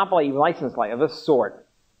monopoly license like of this sort,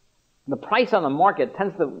 the price on the market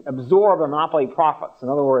tends to absorb the monopoly profits. In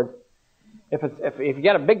other words, if you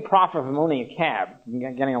get a big profit from owning a cab,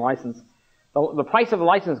 getting a license, the price of the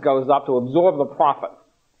license goes up to absorb the profit.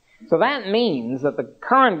 So that means that the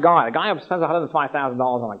current guy, a guy who spends $105,000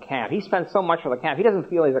 on a cab, he spends so much for the cab, he doesn't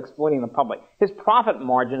feel he's exploiting the public. His profit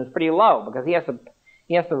margin is pretty low because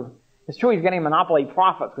it's true he's getting monopoly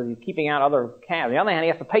profits because he's keeping out other cabs. On the other hand, he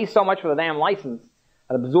has to pay so much for the damn license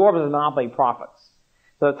that absorbs his monopoly profits.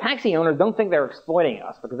 So the taxi owners don't think they're exploiting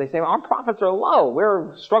us because they say, well, our profits are low.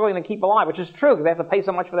 We're struggling to keep alive, which is true because they have to pay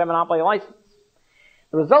so much for their monopoly license.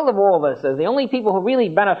 The result of all of this is the only people who really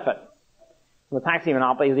benefit from the taxi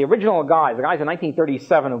monopoly is the original guys, the guys in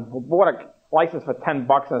 1937 who bought a license for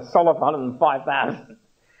 $10 and sold it for $105,000.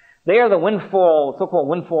 They are the so-called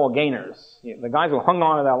windfall gainers. The guys who hung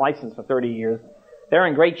on to their license for 30 years, they're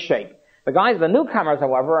in great shape. The newcomers,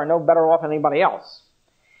 however, are no better off than anybody else.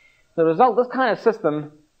 The result, this kind of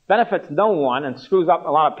system benefits no one and screws up a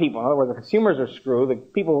lot of people. In other words, the consumers are screwed. The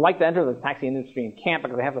people who like to enter the taxi industry and can't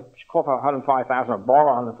because they have to call for $105,000 or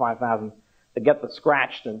borrow $105,000 to get the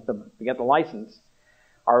scratch, to get the license,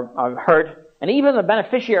 are hurt. And even the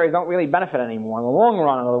beneficiaries don't really benefit anymore. In the long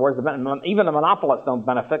run, in other words, even the monopolists don't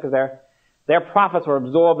benefit because their profits were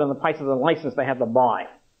absorbed in the price of the license they had to buy.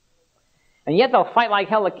 And yet they'll fight like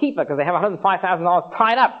hell to keep it because they have $105,000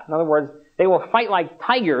 tied up. In other words, they will fight like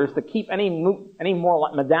tigers to keep any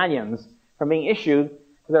more medallions from being issued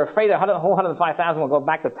because they're afraid the whole $105,000 will go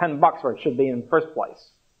back to $10 where it should be in the first place.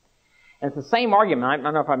 And it's the same argument. I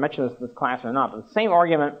don't know if I mentioned this in this class or not, but the same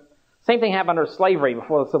argument, same thing happened under slavery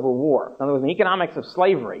before the Civil War. In other words, in the economics of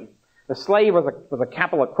slavery, the slave was a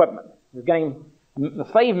capital equipment. The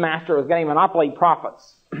slave master was getting monopoly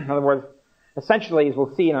profits. In other words, essentially, as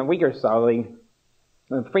we'll see in a week or so, in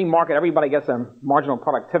the free market, everybody gets a marginal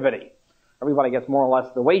productivity. Everybody gets more or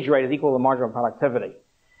less, the wage rate is equal to marginal productivity. In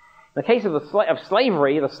the case of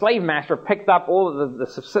slavery, the slave master picked up all of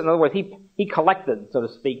the in other words, he collected, so to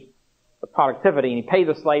speak, the productivity, and he paid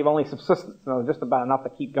the slave only subsistence, just about enough to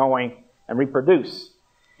keep going and reproduce.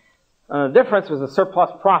 The difference was the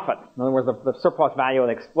surplus profit. In other words, the surplus value of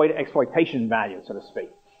the exploitation value, so to speak.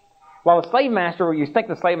 Well, the slave master, you think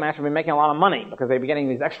the slave master would be making a lot of money because they'd be getting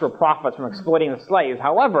these extra profits from exploiting the slaves.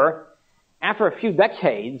 However, after a few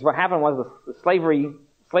decades, what happened was the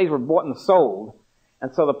slaves were bought and sold,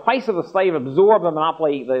 and so the price of the slave absorbed the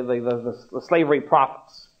monopoly, the slavery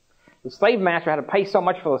profits. The slave master had to pay so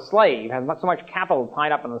much for the slave, had so much capital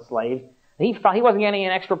tied up in the slave, he felt he wasn't getting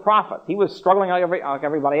an extra profit. He was struggling like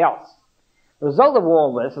everybody else. The result of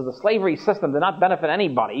all this is the slavery system did not benefit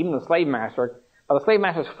anybody, even the slave master, but the slave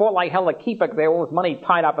masters fought like hell to keep it because they had all this money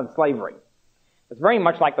tied up in slavery. It's very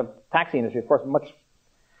much like the taxi industry, of course,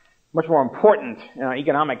 much more important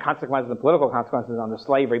economic consequences and political consequences under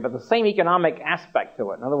slavery, but the same economic aspect to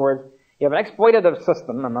it. In other words, you have an exploitative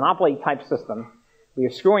system, a monopoly-type system, where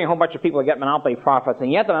you're screwing a whole bunch of people to get monopoly profits,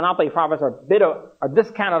 and yet the monopoly profits are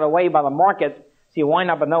discounted away by the market, so you wind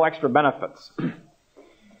up with no extra benefits.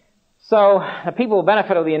 So the people who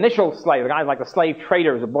benefit are the initial slaves, the guys like the slave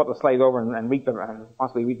traders who brought the slaves over and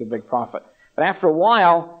possibly reaped a big profit. But after a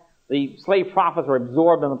while, the slave profits were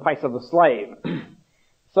absorbed in the price of the slave.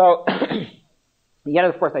 So, yet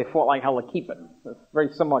of course they fought like hell to keep it. It's a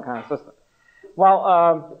very similar kind of system.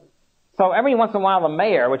 Well, so every once in a while the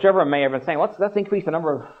mayor, whichever mayor, has been saying, let's increase the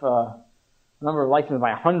number of licenses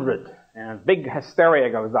by 100. and big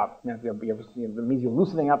hysteria goes up. It means you're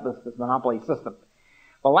loosening up this monopoly system.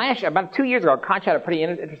 Well, about 2 years ago, Koch had a pretty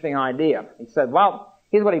interesting idea. He said, well,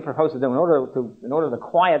 here's what he proposed to do in order to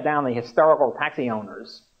quiet down the hysterical taxi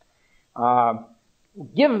owners.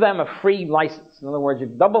 Give them a free license. In other words, you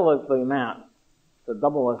double the amount,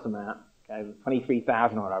 double this amount, okay,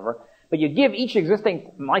 23,000 or whatever. But you give each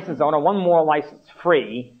existing license owner one more license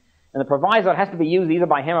free, and the proviso has to be used either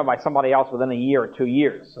by him or by somebody else within a year or 2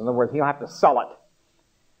 years. In other words, he'll have to sell it.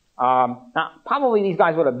 Now, probably these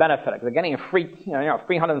guys would have benefited. They're getting a free,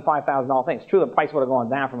 $305,000 thing. It's true the price would have gone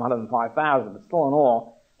down from $105,000, but still in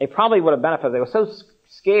all, they probably would have benefited. They were so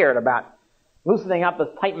scared about loosening up this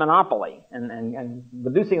tight monopoly and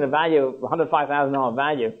reducing the value, the $105,000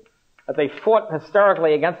 value, that they fought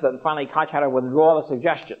hysterically against it, and finally Koch had to withdraw the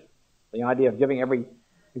suggestion. The idea of giving every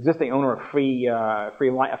existing owner a free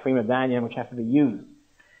medallion, which has to be used.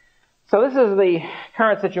 So this is the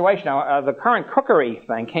current situation. Now, the current cookery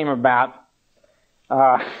thing came about.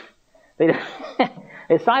 They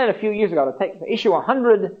decided a few years ago to issue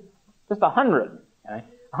 100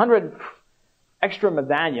 extra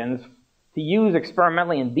medallions to use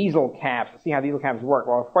experimentally in diesel cabs to see how diesel cabs work.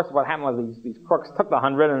 Well, of course, what happened was these crooks took the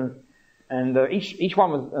 100 and each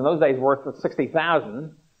one was in those days worth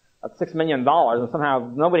 $60,000. That's $6 million, and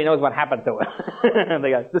somehow nobody knows what happened to it.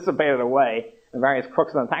 They got dissipated away, the various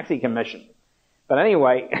crooks in the taxi commission. But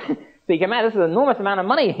anyway, so you can imagine this is an enormous amount of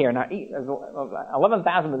money here. Now,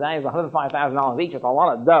 11,000 medallions, $105,000 each. It's a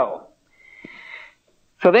lot of dough.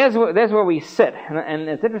 So there's where we sit, and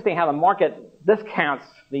it's interesting how the market discounts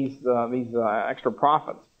these extra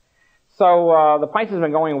profits. So the price has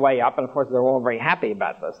been going way up, and of course they're all very happy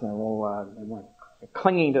about this, and they're all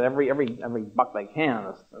clinging to every buck they can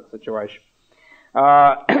in this situation.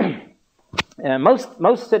 And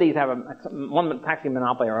most cities have one taxi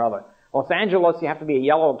monopoly or other. Los Angeles, you have to be a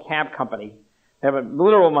yellow cab company. They have a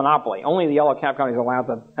literal monopoly. Only the yellow cab companies are allowed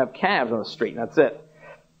to have cabs on the street, and that's it.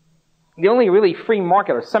 The only really free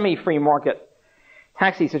market or semi-free market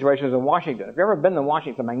taxi situation is in Washington. If you've ever been to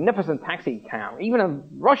Washington, it's a magnificent taxi town. Even in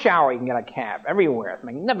rush hour, you can get a cab everywhere. It's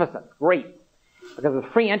magnificent. It's great. Because of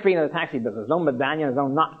free entry into the taxi business. No medallions, no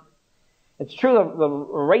nothing. It's true the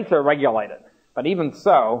rates are regulated, but even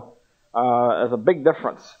so, there's a big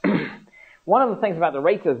difference. One of the things about the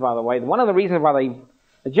rates is, by the way, one of the reasons why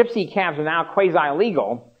the gypsy cabs are now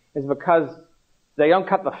quasi-legal is because they don't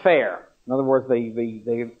cut the fare. In other words,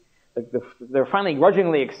 they're finally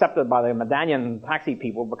grudgingly accepted by the medallion taxi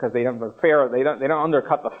people because they don't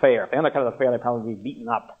undercut the fare. If they undercut the fare, they'd probably be beaten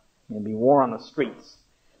up. There'd be war on the streets.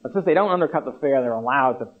 But since they don't undercut the fare, they're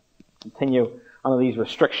allowed to continue under these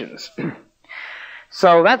restrictions.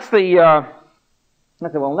 So that's we'll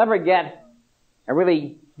never get a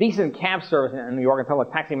really decent cab service in New York until the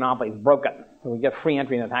taxi monopoly is broken. So we get free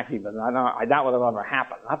entry in the taxi business. I doubt whether it'll ever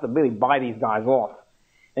happen. I'll have to really buy these guys off.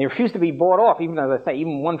 They refuse to be bought off, even as I say,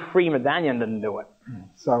 even one free medallion didn't do it.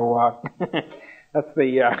 So that's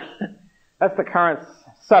the current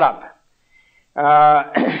setup.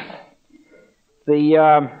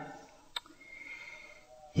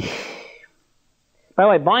 By the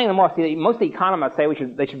way, buying them off, most economists say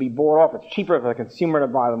they should be bought off. It's cheaper for the consumer to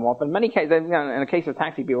buy them off. But in many cases, in the case of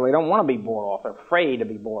taxi people, they don't want to be bought off. They're afraid to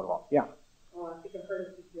be bought off. Yeah. I think I've heard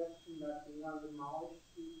a suggestion that they want to demolish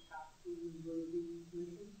the taxi movie.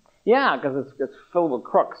 Yeah, because it's filled with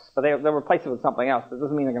crooks. But they'll replace it with something else. That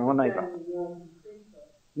doesn't mean they're going to eliminate them.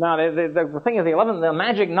 No, the thing is, the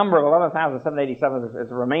magic number of 11,787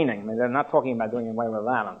 is remaining. I mean, they're not talking about doing away with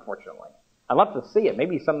that, unfortunately. I'd love to see it.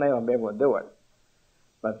 Maybe someday they'll be able to do it.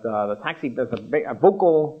 But the taxi is a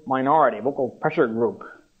vocal minority, a vocal pressure group,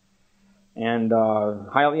 and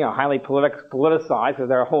highly politicized, because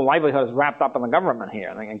their whole livelihood is wrapped up in the government here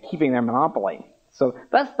and keeping their monopoly. So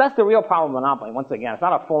that's the real problem with monopoly. Once again, it's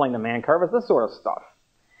not a falling demand curve; it's this sort of stuff.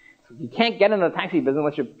 So you can't get into the taxi business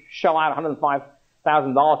unless you shell out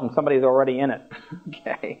 $105,000 from somebody who's already in it.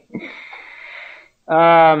 Okay.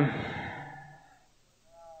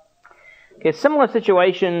 Okay, similar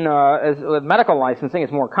situation as with medical licensing.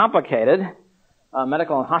 It's more complicated.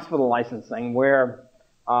 Medical and hospital licensing, where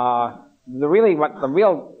the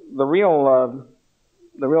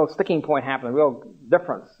real sticking point happened, the real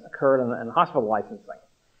difference occurred in hospital licensing,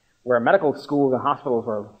 where medical schools and hospitals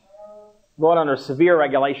were brought under severe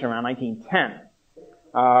regulation around 1910.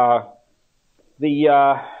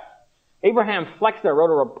 Abraham Flexner wrote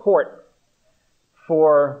a report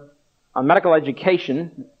for medical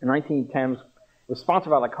education in 1910, was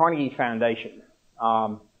sponsored by the Carnegie Foundation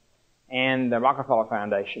and the Rockefeller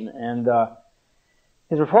Foundation. And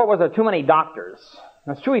his report was there are too many doctors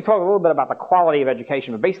It's true he talked a little bit about the quality of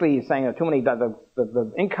education, but basically he's saying that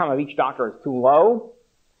the income of each doctor is too low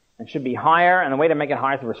and should be higher, and the way to make it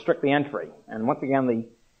higher is to restrict the entry. And once again,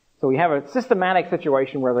 so we have a systematic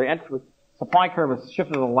situation where the supply curve is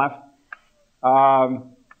shifted to the left.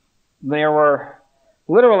 There were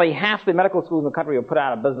literally half the medical schools in the country were put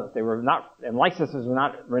out of business. And licenses were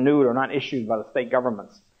not renewed or not issued by the state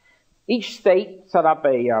governments. Each state set up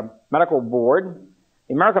a medical board.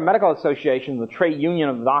 The American Medical Association, the trade union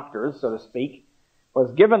of doctors, so to speak,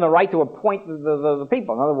 was given the right to appoint the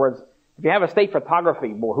people. In other words, if you have a state photography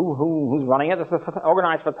board, who's running it? It's the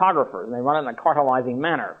organized photographers, and they run it in a cartelizing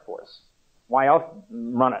manner, of course. Why else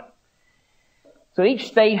run it? So each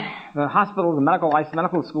state, the hospitals, the medical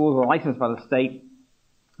schools were licensed by the state.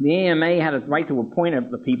 The AMA had a right to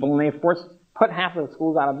appoint the people, and they, of course, put half of the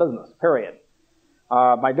schools out of business, period.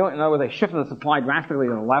 By doing, in other words, they shifted the supply drastically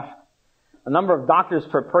to the left. The number of doctors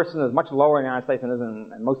per person is much lower in the United States than it is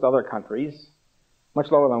in most other countries. Much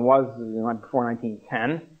lower than it was before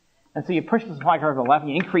 1910. And so you push the supply curve to the left,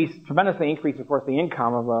 and you tremendously increase, of course, the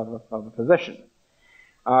income of the physician.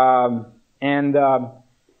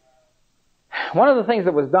 One of the things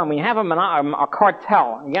that was done, when you have a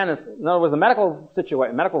cartel, again, in other words, the medical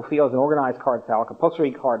field is an organized cartel, a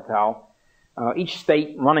compulsory cartel, each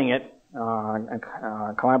state running it, in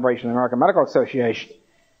collaboration with the American Medical Association.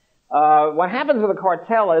 What happens with a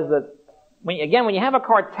cartel is that, when you have a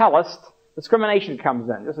cartelist, discrimination comes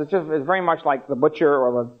in. It's very much like the butcher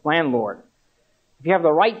or the landlord. If you have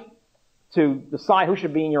the right to decide who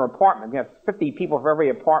should be in your apartment, you have 50 people for every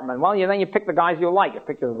apartment, well, then you pick the guys you like. You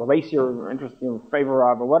pick the race you're interested in favor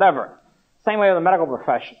of or whatever. Same way with the medical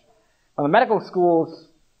profession. When the medical schools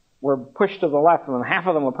were pushed to the left, and half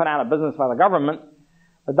of them were put out of business by the government,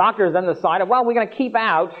 the doctors then decided, well, we're going to keep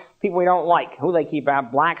out people we don't like. Who they keep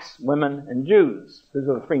out? Blacks, women, and Jews. These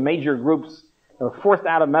are the three major groups that were forced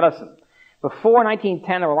out of medicine. Before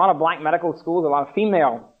 1910, there were a lot of black medical schools, a lot of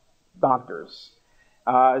female doctors.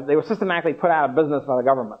 They were systematically put out of business by the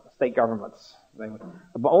government, the state governments.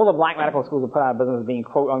 All the black medical schools were put out of business as being,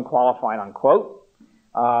 quote, unqualified, unquote.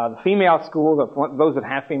 The female schools, those that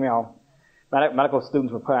had female medical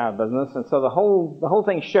students, were put out of business. And so the whole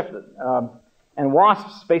thing shifted. And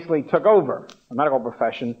WASPs basically took over the medical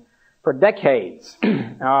profession for decades.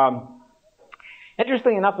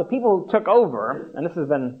 Interestingly enough, the people who took over, and this has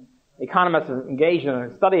been, economists have engaged in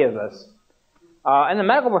a study of this, in the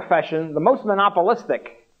medical profession, the most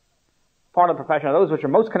monopolistic part of the profession are those which are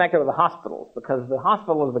most connected with the hospitals, because the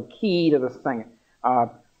hospital is the key to this thing,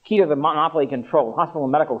 key to the monopoly control, hospital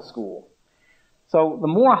and medical school. So the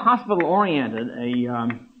more hospital-oriented a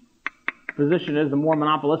physician is, the more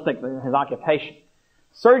monopolistic his occupation.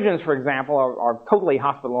 Surgeons, for example, are totally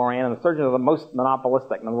hospital-oriented. The surgeons are the most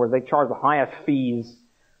monopolistic. In other words, they charge the highest fees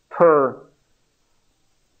per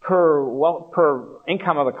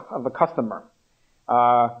income of the customer.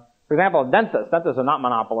 For example, dentists are not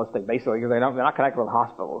monopolistic, basically, because they're not connected with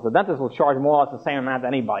hospitals. The dentist will charge more or less the same amount to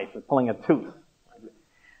anybody for pulling a tooth.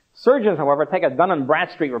 Surgeons, however, take a Dun &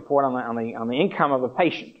 Bradstreet report on the income of the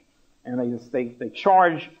patient, and they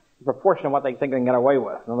charge a proportion of what they think they can get away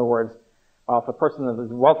with. In other words, if a person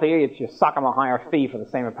is wealthy, you sock them a higher fee for the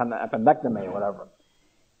same appendectomy or whatever.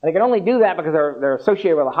 And they can only do that because they're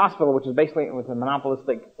associated with a hospital, which is basically with a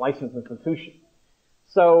monopolistic licensed institution.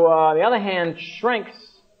 So, on the other hand, shrinks,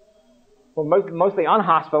 well, mostly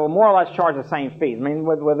unhospital, more or less charge the same fees. I mean,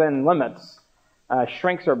 within limits.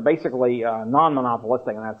 Shrinks are basically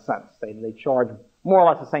non-monopolistic in that sense. They charge more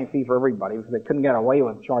or less the same fee for everybody because they couldn't get away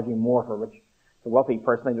with charging more for a wealthy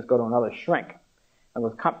person. They just go to another shrink. And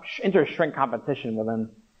with inter-shrink competition will then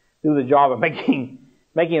do the job of making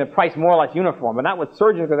the price more or less uniform. But not with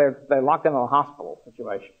surgeons because they're locked into the hospital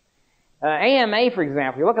situation. AMA, for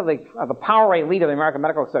example, you look at the power rate lead of the American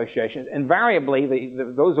Medical Association, invariably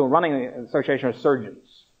those who are running the association are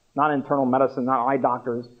surgeons. Not internal medicine, not eye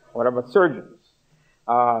doctors, whatever, but surgeons.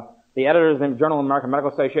 The editors in the Journal of the American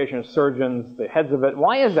Medical Association are surgeons, the heads of it.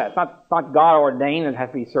 Why is that? It's not God ordained, it has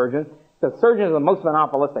to be surgeons. Because surgeons are the most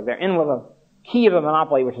monopolistic. They're in with a key of the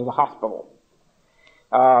monopoly, which is the hospital.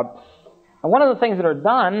 And one of the things that are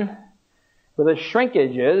done with this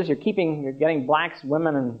shrinkage is you're getting blacks,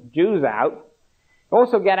 women, and Jews out. You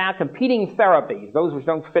also get out competing therapies, those which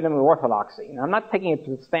don't fit in with orthodoxy. Now, I'm not taking it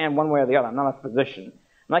to stand one way or the other. I'm not a physician.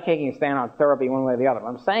 I'm not taking a stand on therapy one way or the other. What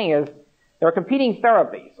I'm saying is there are competing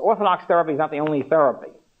therapies. Orthodox therapy is not the only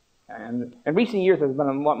therapy. And in recent years, there's been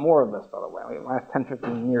a lot more of this, by the way, in the last 10,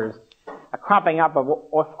 15 years, a cropping up of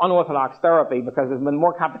unorthodox therapy because there's been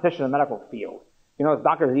more competition in the medical field. You know,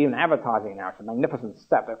 doctors are even advertising now. It's a magnificent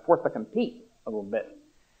step. They're forced to compete a little bit.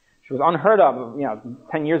 which was unheard of,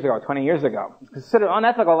 10 years ago, 20 years ago. It's considered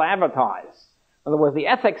unethical to advertise. In other words, the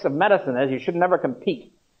ethics of medicine is you should never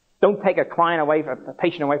compete. Don't take a patient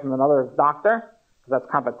away from another doctor, because that's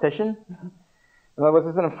competition. In other words,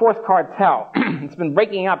 it's an enforced cartel. It's been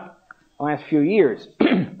breaking up the last few years.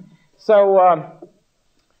 So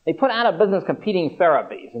they put out of business competing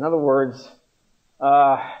therapies. In other words,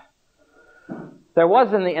 there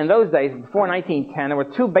was in those days, before 1910, there were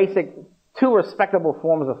two respectable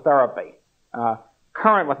forms of therapy.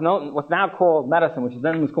 Current, what's now called medicine, which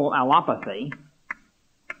then was called allopathy,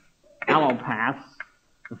 allopaths.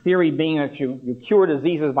 The theory being that you cure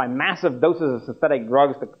diseases by massive doses of synthetic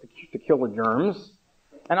drugs to kill the germs.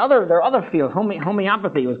 And there are other fields.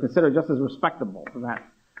 Homeopathy was considered just as respectable for that.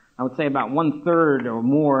 I would say about 1/3 or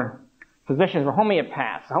more physicians were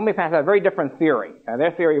homeopaths. Homeopaths had a very different theory.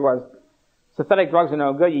 Their theory was synthetic drugs are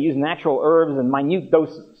no good. You use natural herbs in minute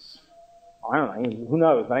doses. I don't know. Who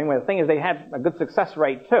knows? But anyway, the thing is they had a good success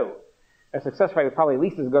rate too. Their success rate was probably at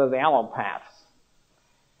least as good as the allopaths.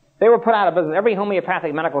 They were put out of business. Every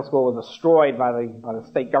homeopathic medical school was destroyed by the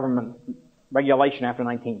state government regulation after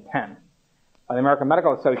 1910. By the American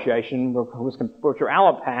Medical Association, which were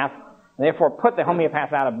allopath, and therefore put the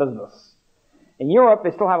homeopaths out of business. In Europe,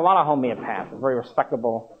 they still have a lot of homeopaths. It's a very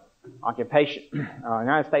respectable occupation. In the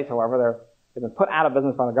United States, however, they've been put out of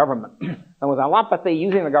business by the government. There was allopathy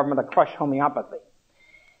using the government to crush homeopathy.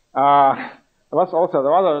 There are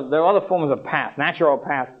other forms of paths,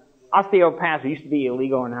 naturopaths. Osteopaths used to be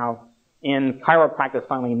illegal and now in chiropractic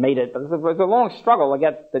finally made it, but it's a long struggle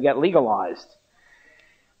to get legalized.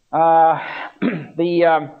 Also,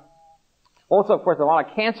 of course, a lot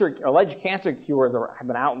of alleged cancer cures have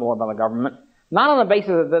been outlawed by the government, not on the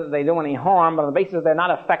basis that they do any harm, but on the basis that they're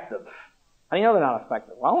not effective. How do you know they're not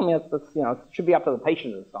effective? Well, I mean, it should be up to the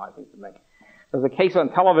patient to decide, I think, to make. There was a case on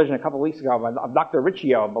television a couple of weeks ago of Dr.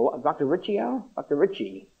 Ritchie,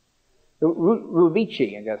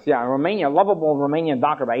 Ruvici, I guess, yeah, a lovable Romanian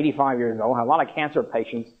doctor, about 85 years old, had a lot of cancer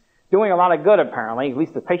patients, doing a lot of good apparently, at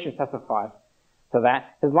least the patients testified to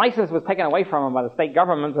that. His license was taken away from him by the state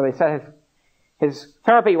government, so they said his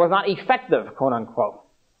therapy was not effective, quote unquote.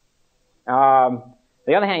 On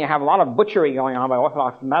the other hand, you have a lot of butchery going on by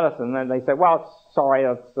Orthodox medicine, and they say, well, sorry,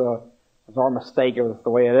 it's our mistake, it was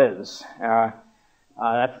the way it is.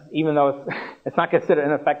 Even though it's not considered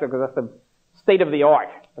ineffective because that's the state of the art.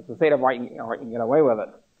 It's the state of art, you can get away with it.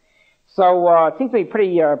 So it seems to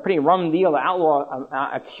be a pretty rum deal to outlaw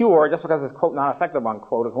a cure just because it's, quote, not effective,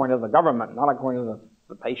 unquote, according to the government, not according to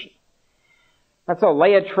the patient. That's so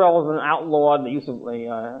Laetrile has been outlawed, the use of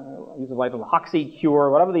like the Hoxie cure,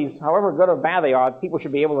 however good or bad they are, people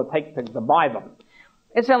should be able to buy them.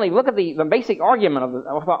 Incidentally, look at the basic argument of the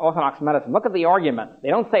Orthodox medicine. Look at the argument. They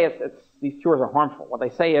don't say these cures are harmful. What they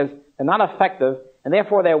say is they're not effective, and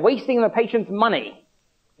therefore they're wasting the patient's money.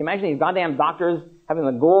 Can you imagine these goddamn doctors having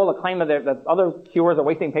the gall to claim that other cures are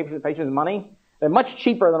wasting patients' money? They're much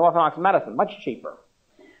cheaper than Orthodox medicine, much cheaper.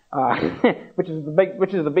 Which is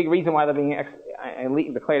the big reason why they're being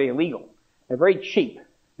declared illegal. They're very cheap.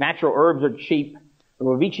 Natural herbs are cheap. The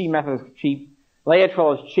Ruvici method is cheap.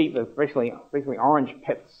 Laetrile is cheap. It's basically orange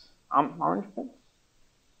pits. Orange pits?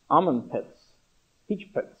 Almond pits.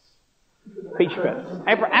 Peach pits.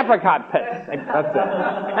 Apricot pits. That's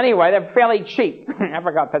it. Anyway, they're fairly cheap.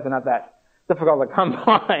 Apricot pits are not that difficult to come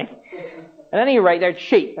by. At any rate, they're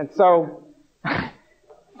cheap. And so,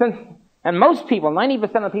 and most people,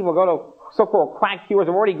 90% of people go to so-called quack cures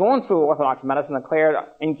have already gone through Orthodox medicine declared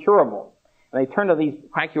incurable. And they turn to these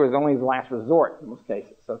quack cures only as a last resort in most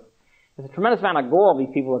cases. So there's a tremendous amount of gall of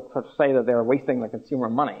these people to say that they're wasting the consumer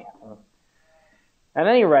money. At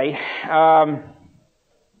any rate,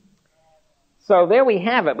 so there we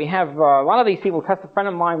have it. We have a lot of these people. A friend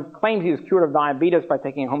of mine claims he was cured of diabetes by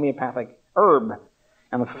taking a homeopathic herb.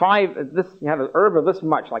 And you have an herb of this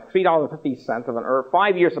much, like $3.50 of an herb,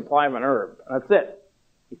 5-year supply of an herb. And that's it.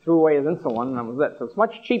 He threw away his insulin, and that was it. So it's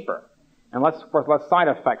much cheaper, and less side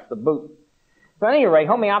effects to boot. So at any rate,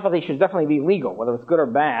 homeopathy should definitely be legal, whether it's good or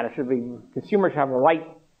bad. Consumers should have a right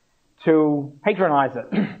to patronize it.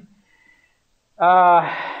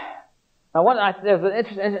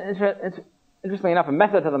 Interestingly enough, a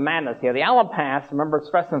method to the madness here. The allopaths, remember,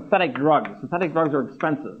 stress synthetic drugs. Synthetic drugs are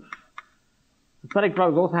expensive. Synthetic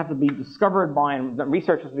drugs also have to be discovered by, and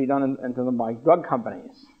research has to be done into them by drug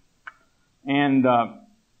companies. And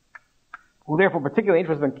we're therefore particularly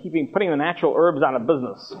interested in putting the natural herbs out of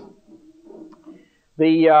business.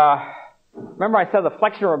 Remember I said the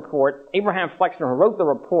Flexner report, Abraham Flexner, who wrote the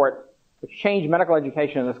report which changed medical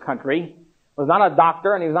education in this country, was not a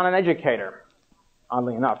doctor and he was not an educator,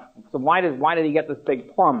 oddly enough. So why did he get this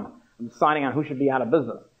big plum of deciding on who should be out of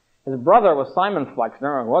business? His brother was Simon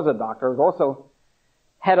Flexner, who was a doctor, was also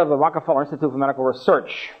head of the Rockefeller Institute for Medical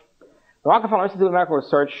Research. The Rockefeller Institute for Medical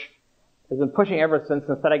Research has been pushing ever since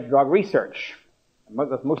synthetic drug research.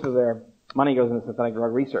 Most of their money goes into synthetic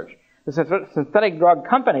drug research. The synthetic drug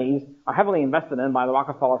companies are heavily invested in by the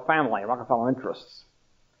Rockefeller family, Rockefeller interests.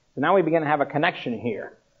 So now we begin to have a connection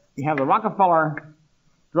here. You have the Rockefeller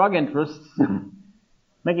drug interests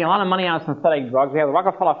making a lot of money out of synthetic drugs. We have the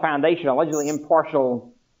Rockefeller Foundation, allegedly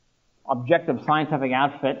impartial, objective scientific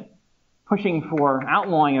outfit, pushing for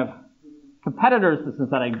outlawing of competitors to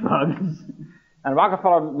synthetic drugs. And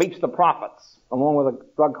Rockefeller reaps the profits, along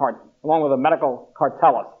with the medical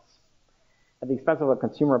cartelists, at the expense of the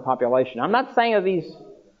consumer population. I'm not saying that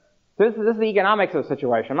this is the economics of the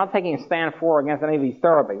situation. I'm not taking a stand for or against any of these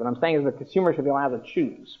therapies. What I'm saying is the consumer should be allowed to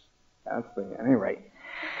choose. At any rate.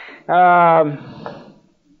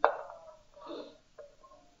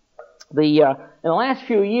 In the last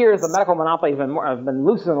few years, the medical monopolies have been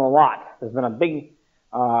loosened a lot. There's been a big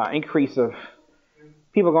increase of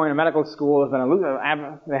people going to medical school.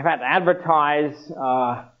 They've had to advertise.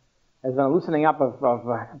 There's been a loosening up of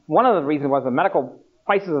one of the reasons was the medical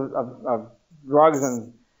prices of drugs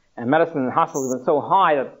and medicine in hospitals have been so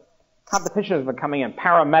high that competition has been coming in.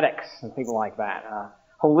 Paramedics and people like that.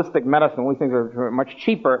 Holistic medicine, all these things are much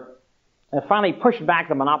cheaper. And it finally pushed back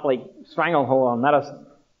the monopoly stranglehold on medicine.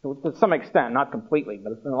 To some extent, not completely,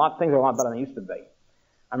 but things are a lot better than they used to be.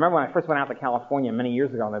 I remember when I first went out to California many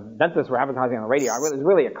years ago, and the dentists were advertising on the radio. It was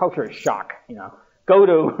really a culture shock.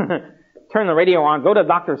 Turn the radio on, go to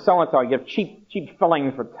Dr. So-and-so, give cheap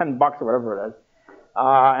fillings for $10 or whatever it is.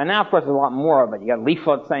 And now, of course, there's a lot more of it. You got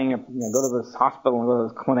leaflets saying, go to this hospital and go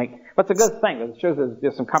to this clinic. But it's a good thing. It shows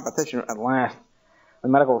there's some competition at last in the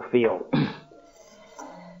medical field.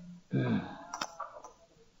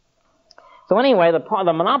 So anyway,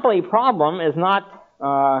 the monopoly problem is not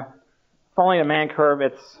following the demand curve.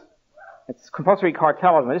 It's compulsory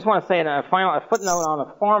cartelism. I just want to say a footnote on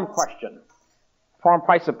the farm question. Farm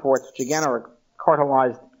price supports, which again are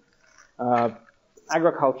cartelized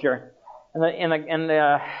agriculture. And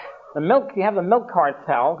the milk, you have the milk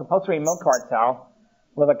cartel, compulsory milk cartel,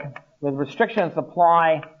 with restriction in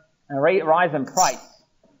supply and rise in price.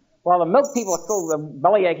 Well, the milk people are still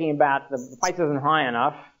belly aching about the price isn't high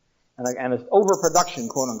enough, and it's overproduction,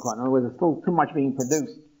 quote unquote. In other words, there's still too much being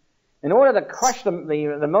produced. In order to crush the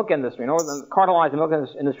milk industry, in order to cartelize the milk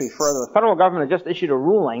industry further, the federal government has just issued a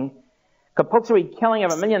ruling, compulsory killing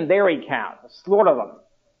of 1 million dairy cows, slaughter them.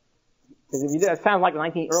 Because it sounds like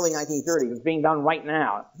the early 1930s. It's being done right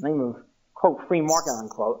now. In the name of, quote, free market,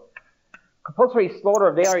 unquote. Compulsory slaughter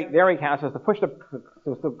of dairy cows is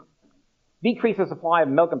to decrease the supply of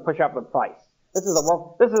milk and push up the price. This is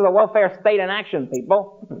a welfare state in action,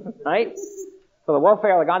 people. Right? For the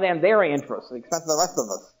welfare of the goddamn dairy interests at the expense of the rest of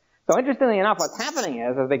us. So interestingly enough, what's happening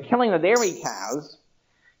is, as they're killing the dairy cows,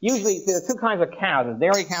 usually, there are two kinds of cows. There's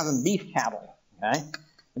dairy cows and beef cattle. Okay?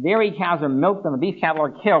 The dairy cows are milked and the beef cattle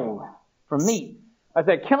are killed for meat. As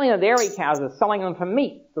they're killing the dairy cows, they're selling them for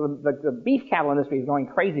meat. So the beef cattle industry is going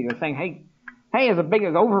crazy. They're saying, hey,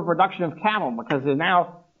 there's overproduction of cattle because there's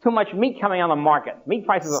now too much meat coming on the market. Meat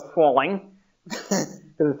prices are falling because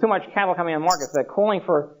there's too much cattle coming on the market. So they're calling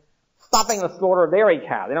for stopping the slaughter of dairy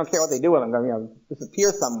cows. They don't care what they do with them.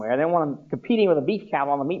 Disappear somewhere. They want them competing with the beef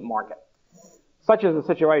cattle on the meat market. Such is the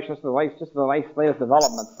situation. Just the latest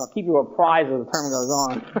developments. I'll keep you apprised as the term goes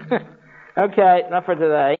on. Okay, enough for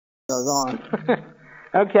today. Goes on.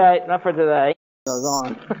 Okay, enough for today. Goes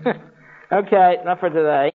on. Okay, enough for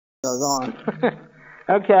today. Goes on.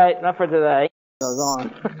 Okay, enough for today. Goes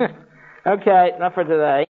on. Okay, enough for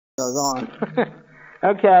today. Goes on.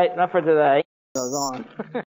 Okay, enough for today. Goes on.